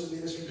Mercy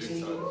Ministry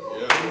team. Amen.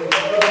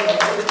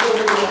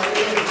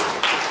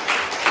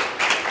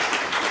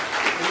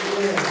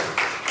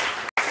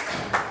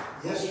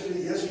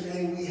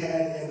 Yesterday we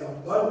had an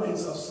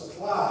abundance of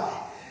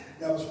supply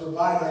that was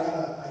provided.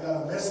 I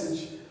got a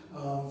message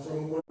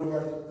from one of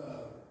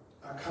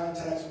our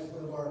contacts with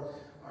one of our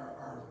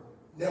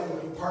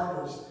networking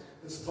partners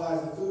that supplies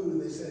the food,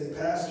 and they said, "Hey,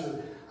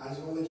 Pastor, I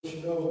just want to let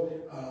you know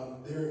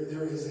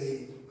there is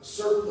a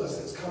surplus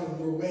that's coming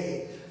your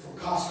way from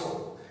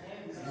Costco."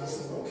 And I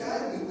said,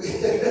 "Okay,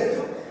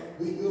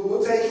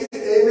 we'll take it,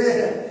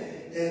 amen."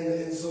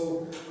 And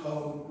so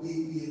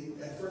we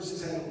at first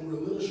we were a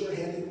little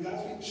short-handed.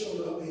 God's people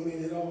showed up,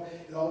 amen.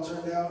 It all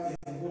turned out,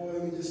 and boy,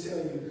 let me just tell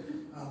you.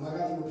 I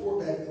got the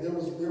report back that there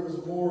was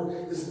more.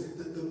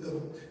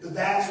 The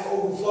vats were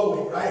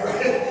overflowing, right?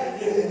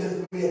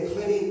 And we had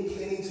plenty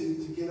to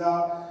give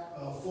out,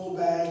 full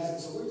bags, and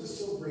so we're just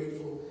so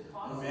grateful.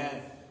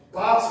 Amen.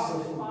 Boxes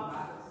of food,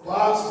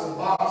 boxes and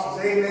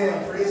boxes.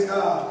 Amen. Praise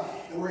God.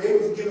 And we're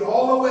able to give it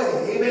all away.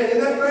 Amen.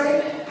 Isn't that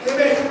great?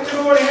 Amen. Come to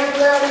the Lord and hand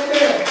that.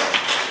 Amen.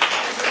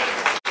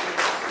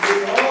 Give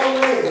it all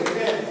away.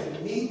 Amen. To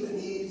meet the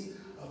needs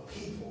of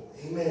people.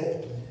 Amen.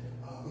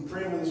 We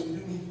pray with this. We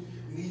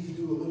need to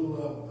do a little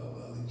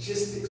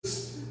logistics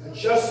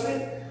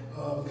adjustment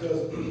because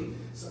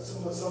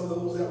some of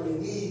those that were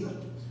in need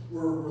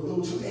were a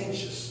little too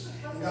anxious.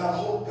 And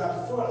God got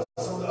in front of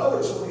some of the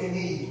others who were in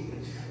need.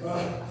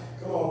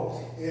 Come on.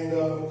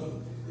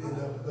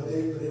 But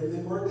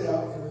everything worked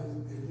out.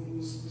 Everything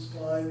was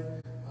fine.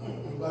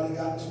 Nobody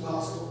got too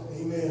hostile.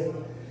 Amen.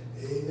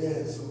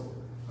 Amen. So,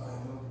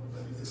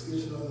 but the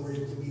scripture knows we're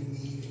able to meet a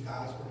need, and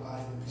God's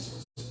providing the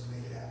resources to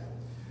make it happen.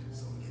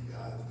 So we give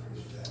God the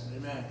praise for that.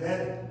 Amen.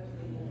 Amen.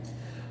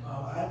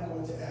 I'm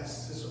going to ask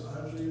Sister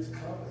Andrea to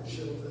come and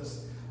share with us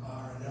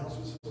our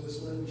announcements for this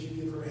morning. Would you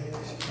give her a hand?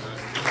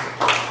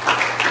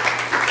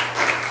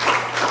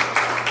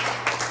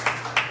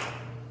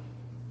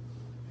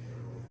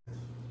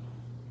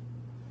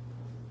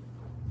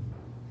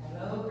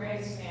 Hello,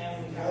 Grace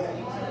family. How are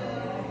you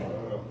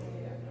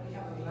today? We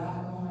have a lot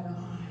going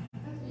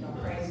on.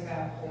 Praise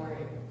God for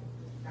it.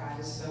 God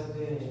is so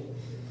good.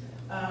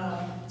 I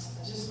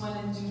just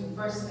wanted to do the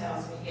first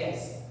announcement. Yes.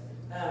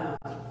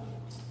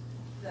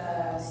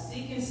 The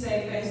Seek and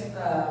Save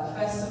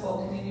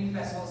Festival, Community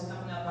Festival is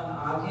coming up on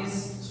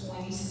August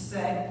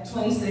 26th,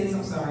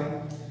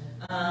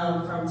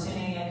 from 10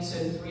 a.m. to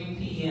 3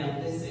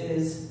 p.m. This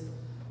is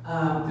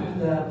through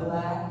the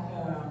Black...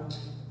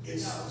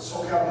 it's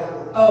SoCal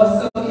Network.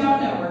 Oh,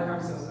 SoCal Network,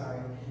 I'm so sorry.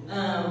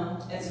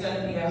 It's going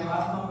to be at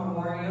Hawthorne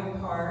Memorial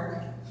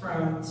Park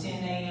from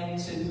 10 a.m.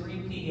 to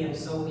 3 p.m.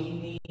 So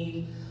we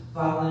need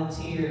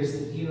volunteers.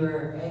 If you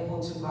are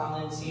able to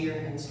volunteer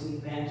and to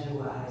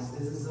evangelize,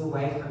 this is a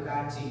way for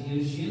God to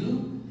use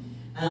you,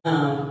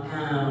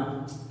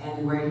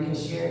 and where you can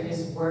share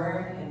His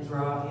word and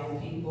draw in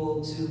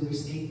people to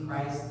receive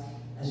Christ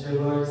as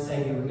your Lord and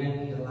Savior. We're going to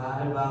need a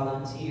lot of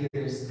volunteers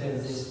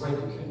because it's for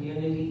the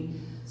community.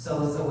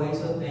 So it's a way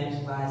to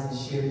evangelize and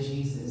share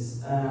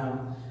Jesus.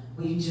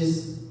 We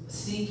just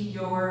seek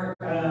your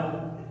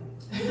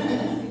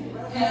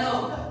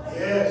help.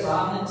 Yes.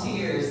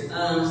 Volunteers.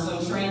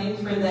 So training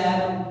for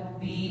that will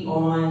be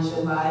on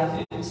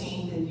July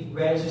 15th. If you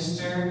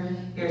register,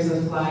 here's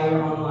a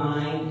flyer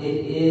online.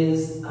 It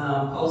is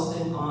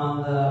posted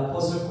on the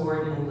poster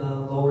board in the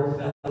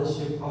lower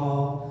fellowship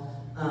hall.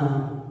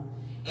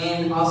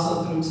 And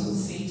also through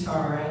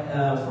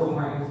CTAR for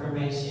more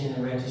information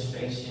and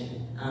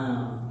registration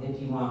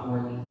if you want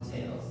more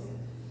details.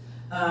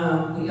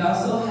 We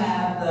also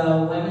have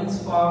the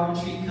Women's Fall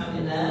Retreat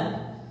coming up.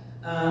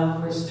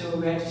 We're still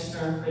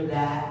registering for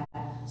that.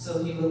 So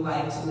if you would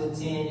like to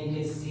attend,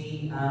 you can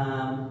see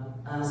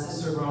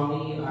Sister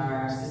Romy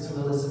or Sister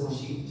Melissa when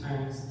she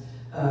returns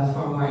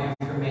for more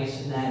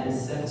information. That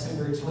is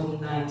September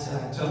 29th to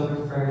October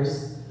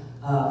 1st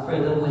for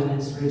the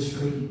Women's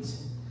Retreat.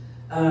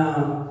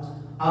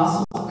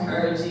 Also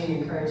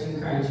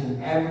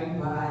encouraging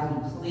everybody,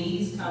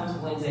 please come to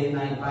Wednesday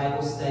night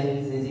Bible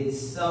studies. It's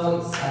so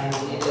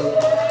exciting. It is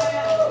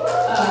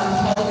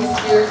Holy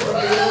Spirit filled.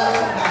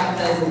 God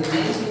does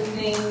amazing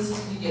things.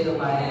 You get a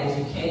lot of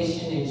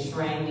education and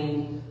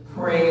training,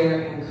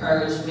 prayer,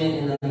 encouragement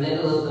in the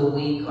middle of the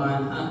week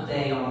on hump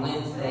day on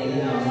Wednesday,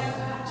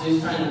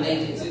 just trying to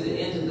make it to the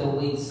end of the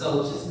week.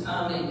 So just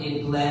come and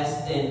get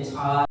blessed and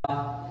taught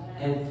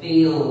and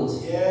filled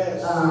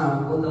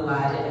with a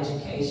lot of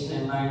education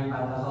and learning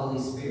about the Holy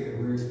Spirit.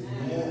 We're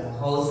a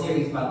whole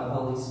series about the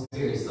Holy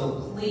Spirit.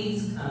 So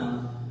please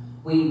come.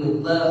 We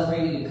would love for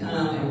you to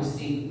come and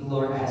receive what the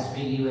Lord has for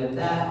you at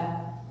that.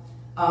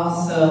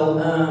 Also,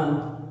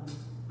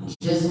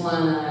 just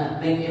want to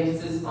make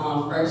emphasis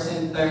on first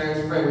and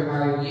third for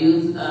our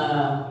youth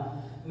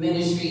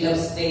ministry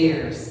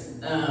upstairs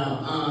in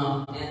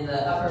the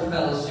upper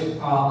fellowship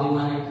hall. We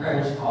want to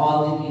encourage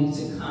all the youth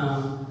to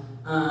come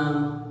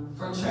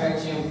for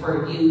church and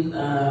for youth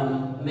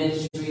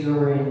ministry.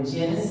 We're in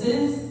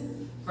Genesis,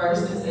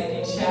 1st and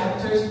 2nd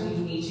chapters. We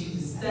need you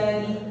to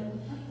study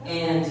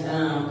and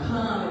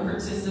come and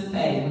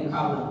participate. We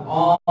call them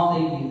all the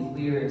youth.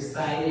 We are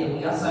excited.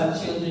 We also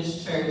have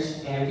children's church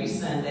every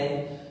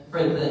Sunday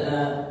for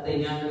the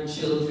younger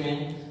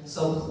children.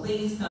 So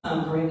please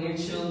come, bring your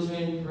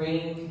children,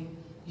 bring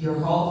your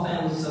whole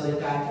family so that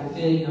God can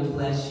fill you and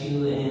bless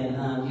you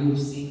and you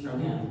receive from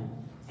Him.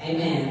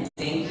 Amen.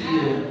 Thank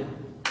you.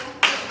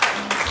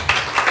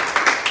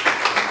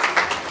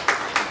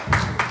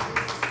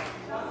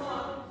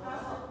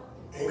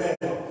 Amen.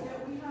 Yeah,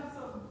 we have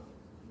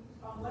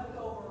some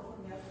leftover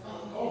from yesterday.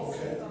 Oh,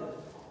 okay.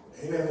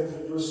 Amen.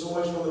 There was so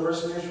much from the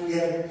mercy ministry. We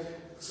had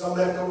some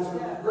left over from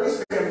the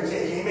Grace family to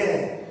take.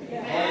 Amen.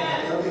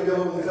 Yeah. That'll be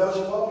available in the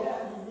fellowship hall?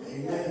 Yeah.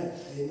 Amen.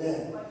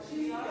 Amen.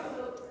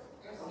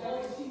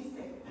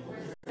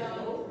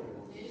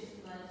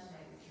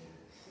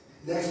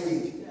 Next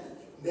week.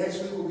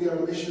 Next week will be our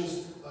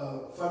missions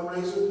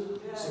fundraiser.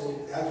 So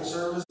after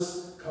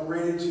service, come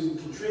ready to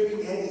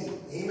contribute and eat.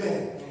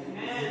 Amen.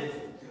 Amen.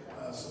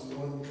 So we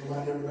want to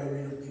remind everybody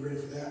to be ready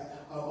for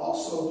that.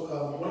 Also,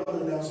 one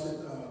other announcement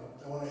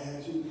I want to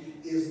add to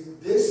is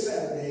this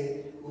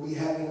Saturday we'll be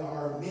having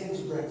our men's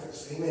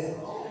breakfast. Amen.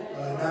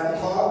 9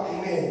 o'clock.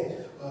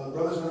 Amen.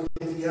 Brothers are going to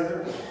get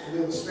together. We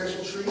have a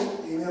special treat.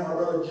 Amen. Our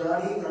brother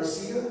Johnny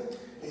Garcia.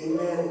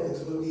 Amen. Is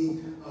going to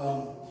be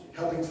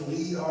helping to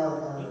lead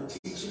our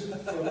teaching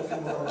from our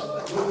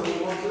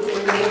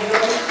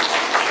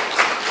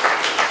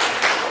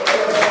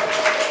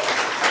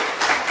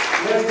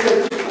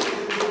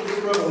This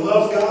brother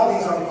loves God.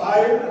 He's on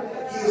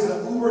fire. He is the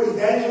Uber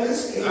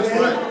evangelist. Amen. That's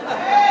right.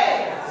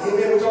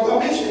 Amen. We're talking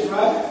about missions,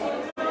 right?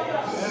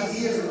 He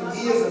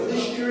is a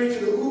missionary to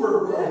the Uber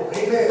world.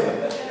 Amen.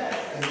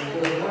 And he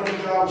does a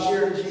wonderful job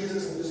sharing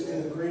Jesus and just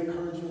being a great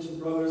encouragement to the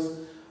brothers.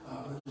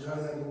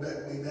 Johnny and I go back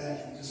way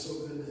back. And it's just so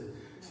good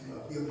to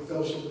be able to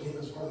fellowship with him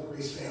as part of the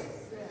Grace family.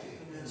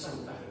 And so I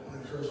want to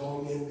encourage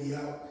all men to be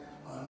out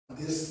on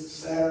this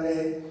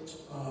Saturday.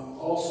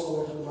 Also, I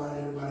want to remind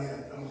everybody, I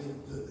don't think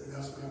the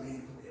announcement got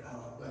made,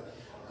 but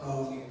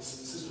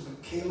Sister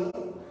Michaela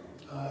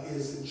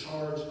is in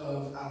charge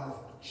of our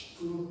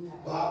food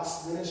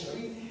box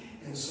ministry.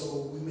 And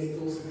so we make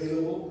those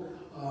available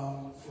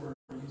for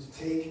you to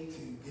take,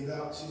 to give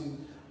out to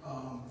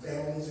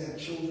families and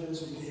children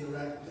so you can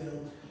interact with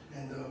them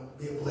and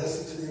be a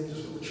blessing to them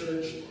just from the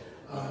church.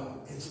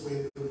 It's a way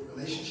to build a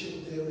relationship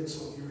with them. And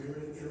so if you're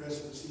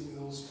interested in receiving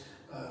those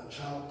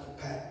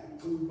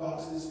child-packed food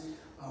boxes,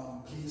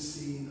 please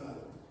see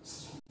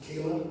Sister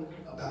Michaela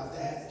about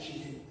that, and she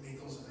can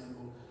make those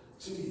available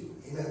to you.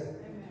 Amen.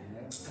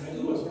 And I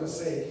do was going to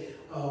say,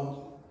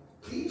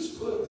 please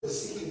put the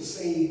Seek and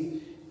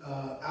Save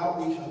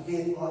outreach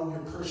event on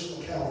your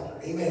personal calendar.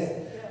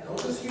 Amen. Don't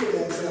just hear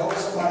that and say, oh,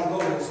 somebody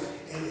goes,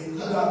 and you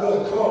not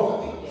go. Come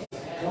on.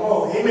 Come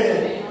on.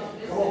 Amen.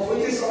 Come on, put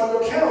this on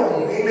your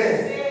calendar.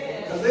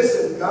 Amen. Because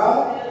listen,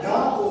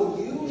 God will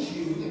use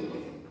you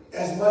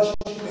as much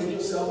as you make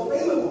yourself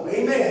available.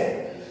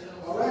 Amen.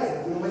 All right.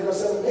 If we don't make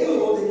ourselves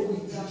available, then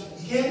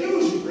he can't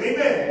use you.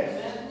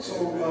 Amen. So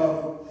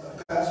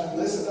Pastor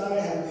Melissa and I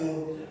have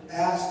been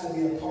asked to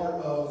be a part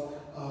of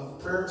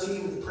the prayer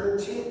team, the prayer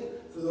tent,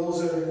 for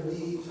those that are going to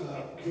be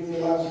giving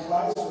their lives to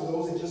Christ, for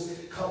those that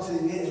just come to the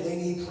event and they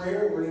need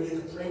prayer, we're going to get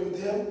pray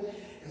with them.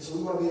 And so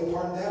we want to be a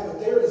part of that. But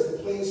there is a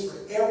place for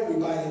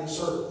everybody to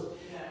serve.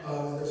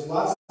 There's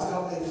lots of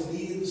help that is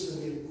needed. It's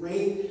going to be a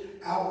great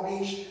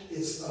outreach.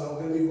 It's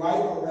going to be right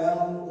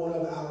around one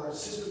of our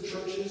sister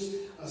churches,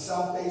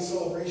 South Bay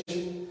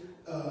Celebration.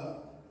 I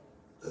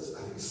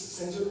think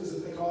Center, is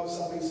it they call it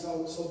South Bay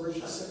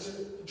Celebration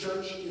Center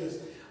Church? Yes.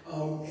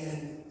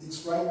 And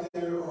it's right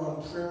there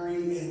on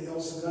Prairie and El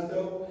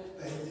Segundo,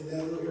 in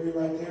that little area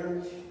right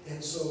there.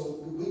 And so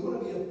we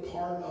want to be a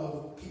part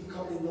of people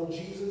coming to know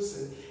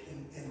Jesus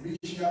and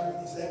reaching out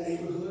into that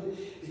neighborhood,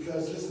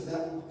 because listen,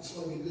 it's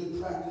going to be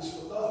good practice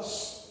for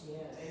us. Yeah.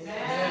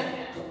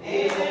 Amen.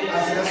 Amen.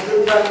 I said that's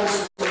good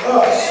practice for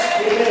us.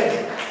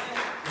 Amen.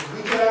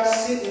 We cannot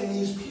sit in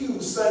these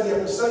pews Sunday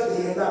after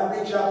Sunday and not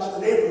reach out to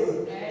the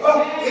neighborhood.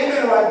 Oh,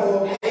 amen, right,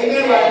 boy.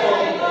 Amen, right,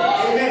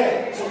 boy.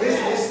 Amen. So this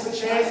is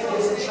a chance to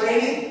get some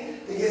training,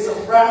 to get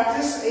some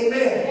practice.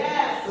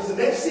 Amen. Because the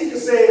next seeker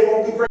say it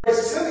won't be Grace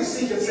Assembly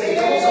seeker say,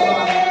 come on,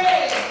 somebody.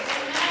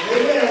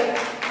 Amen.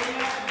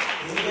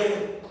 Amen.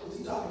 What's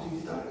he talking to? Is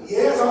he talking to you?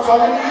 Yes, I'm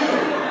talking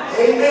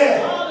to you. Amen.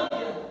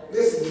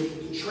 Listen,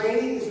 the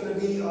training is going to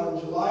be on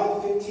July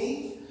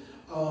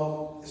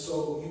 15th.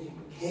 So you can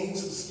gain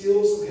some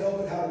skills, some help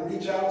in how to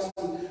reach out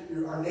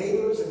to our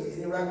neighbors and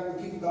interact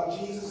with people about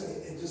Jesus,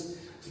 and just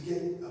to get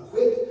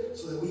equipped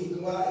so that we can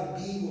go out and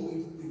be what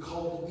we're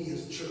called to be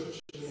as a church.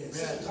 Amen.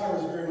 Sister Tyra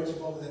is very much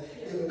involved in that.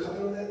 You have a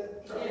comment on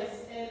that, Tyra? Yes,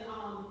 and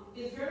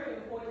it's very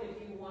important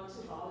if you want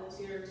to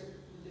volunteer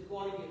to go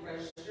and get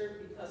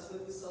registered, because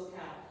with the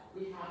SoCal,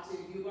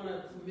 you're going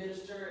to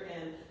minister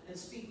and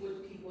speak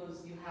with people, and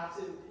you have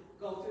to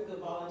go through the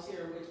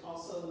volunteer, which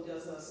also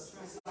does a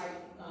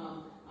site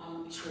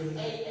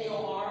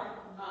AOR,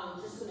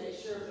 just to make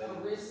sure the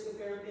risk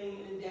of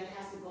everything, and that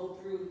has to go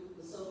through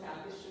the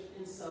SoCal district.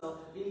 And so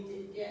we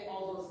need to get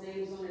all those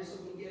names on there so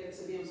we can get it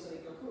to them so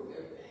they can approve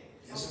everything.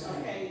 Yes,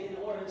 okay, in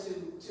order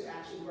to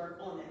actually work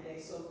on that day.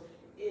 So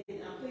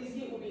please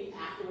get with me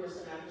afterwards,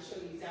 and I can show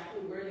you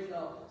exactly where to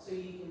go so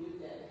you can do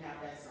that and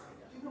have that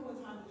signed up. Do you know what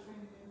time the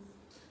training is?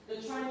 The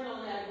training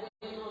on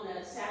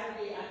that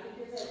Saturday, I think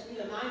it's at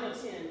either 9 or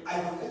 10.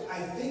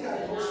 I think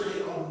I posted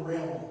it on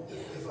Realm,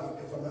 if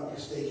I'm not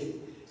mistaken.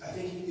 I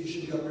think it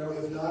should be on Realm.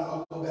 If not,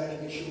 I'll go back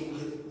and make sure we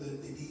get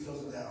the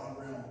details of that on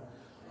Realm.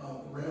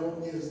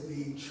 Realm is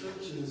the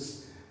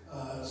church's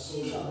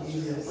social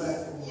media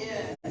platform.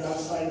 If you're not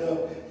signed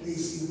up,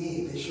 please see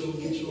me. Make sure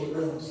we get you on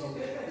Realm so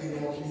we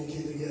can all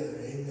communicate together.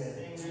 Amen.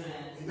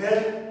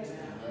 Amen.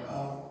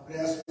 We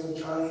ask for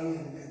Johnny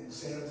and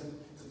Sam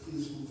to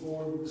please move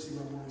forward. We'll receive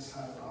our morning's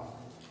tithe offering.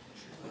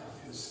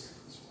 This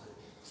morning.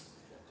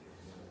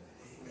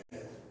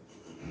 Amen.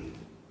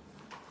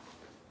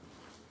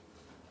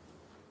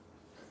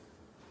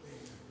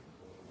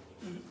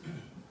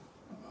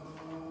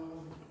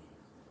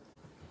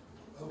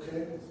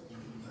 Okay.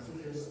 I think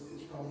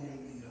it's probably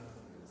in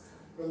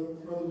the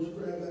brother, would you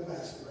grab that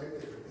basket right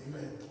there?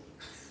 Amen.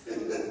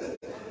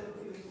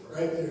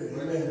 Right there.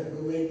 Amen.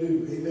 We'll make do.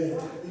 Amen.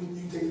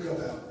 You take the cup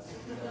out.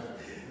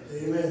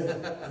 Amen.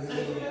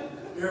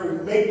 There we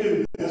go. Make do.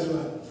 That's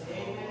right.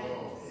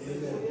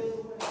 Amen.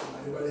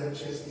 Everybody have a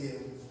chance to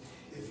give.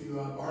 If you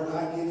are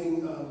not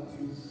giving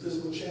through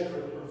physical check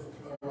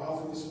or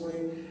offering this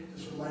morning,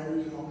 just a reminder,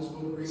 you can always go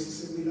to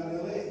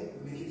graceassembly.la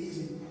and make it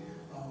easy.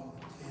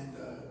 And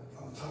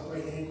on the top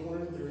right-hand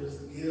corner, there is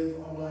the Give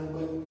online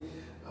button.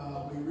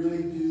 We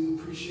really do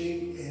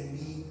appreciate and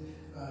need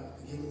the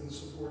giving and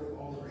support of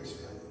all the Grace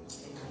family.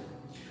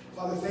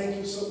 Father, thank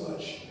you so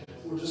much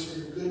for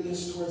your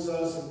goodness towards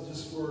us, and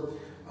just for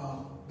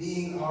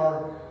being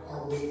our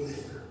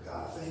weightlifter,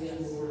 God. Thank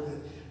you, Lord, that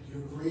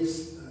your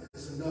grace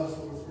is enough,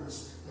 Lord, for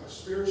us, our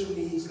spiritual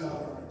needs,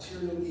 God, our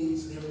material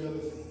needs, and every other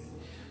thing.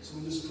 So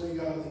we just pray,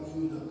 God, that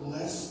you would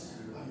bless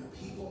your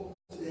people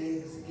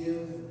today as they give,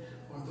 and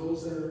or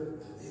those that are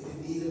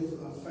in need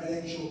of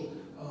financial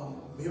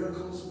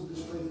miracles. We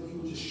just pray that you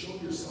would just show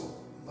yourself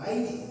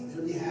mighty in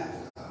their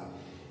behalf, God,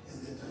 and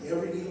that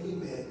every need will be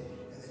met,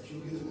 and that you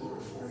will get the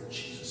glory for it in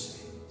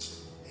Jesus'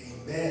 name.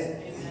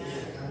 Amen.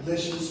 Amen. God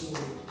bless you this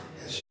morning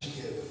as you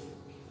give.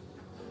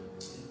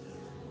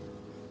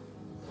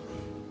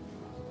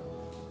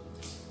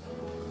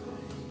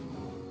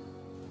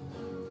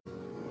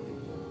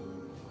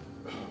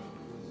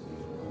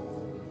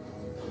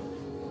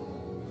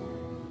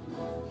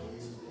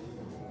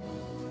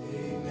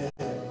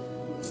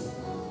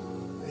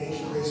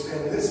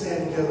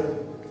 Together.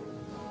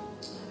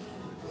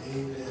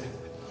 Amen.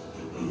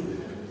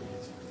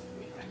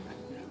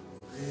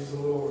 Praise the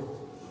Lord.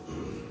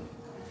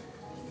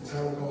 It's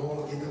time to go home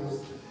and get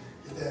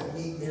that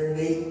meat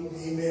marinating.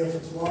 Amen. For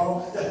tomorrow.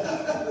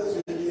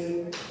 This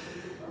weekend.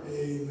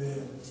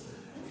 Amen.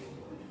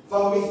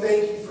 Father, we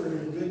thank you for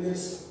your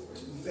goodness.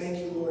 We thank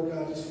you, Lord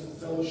God, just for the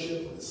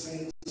fellowship of the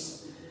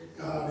saints,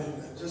 God,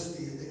 and just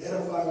the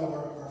edifying of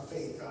our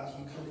faith, God, as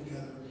we come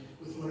together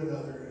with one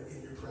another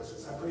in your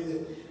presence. I pray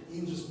that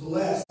you just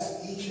bless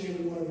each and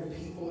every one of your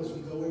people as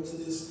we go into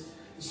this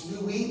new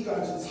week,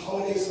 God, to this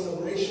holiday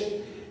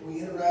celebration.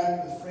 We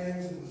interact with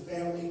friends and with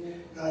family.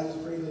 God, I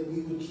just pray that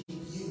we would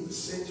keep you the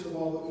center of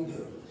all that we we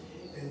do.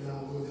 And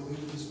Lord, that we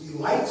would just be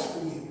lights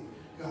for you.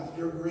 God, that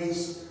your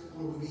grace,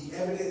 Lord, would be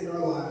evident in our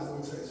lives,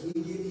 Lord, as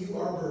we give you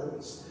our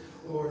burdens,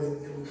 Lord,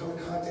 and we come in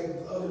contact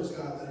with others,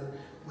 God, that are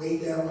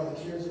weighed down by the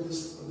cares of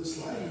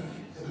this life,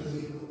 that we will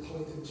be able to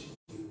point them to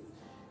you.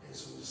 And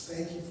so we just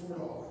thank you for it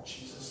all in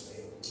Jesus'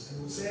 name.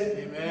 And we said,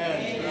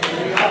 Amen.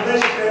 God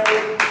bless you,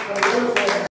 family. Have a wonderful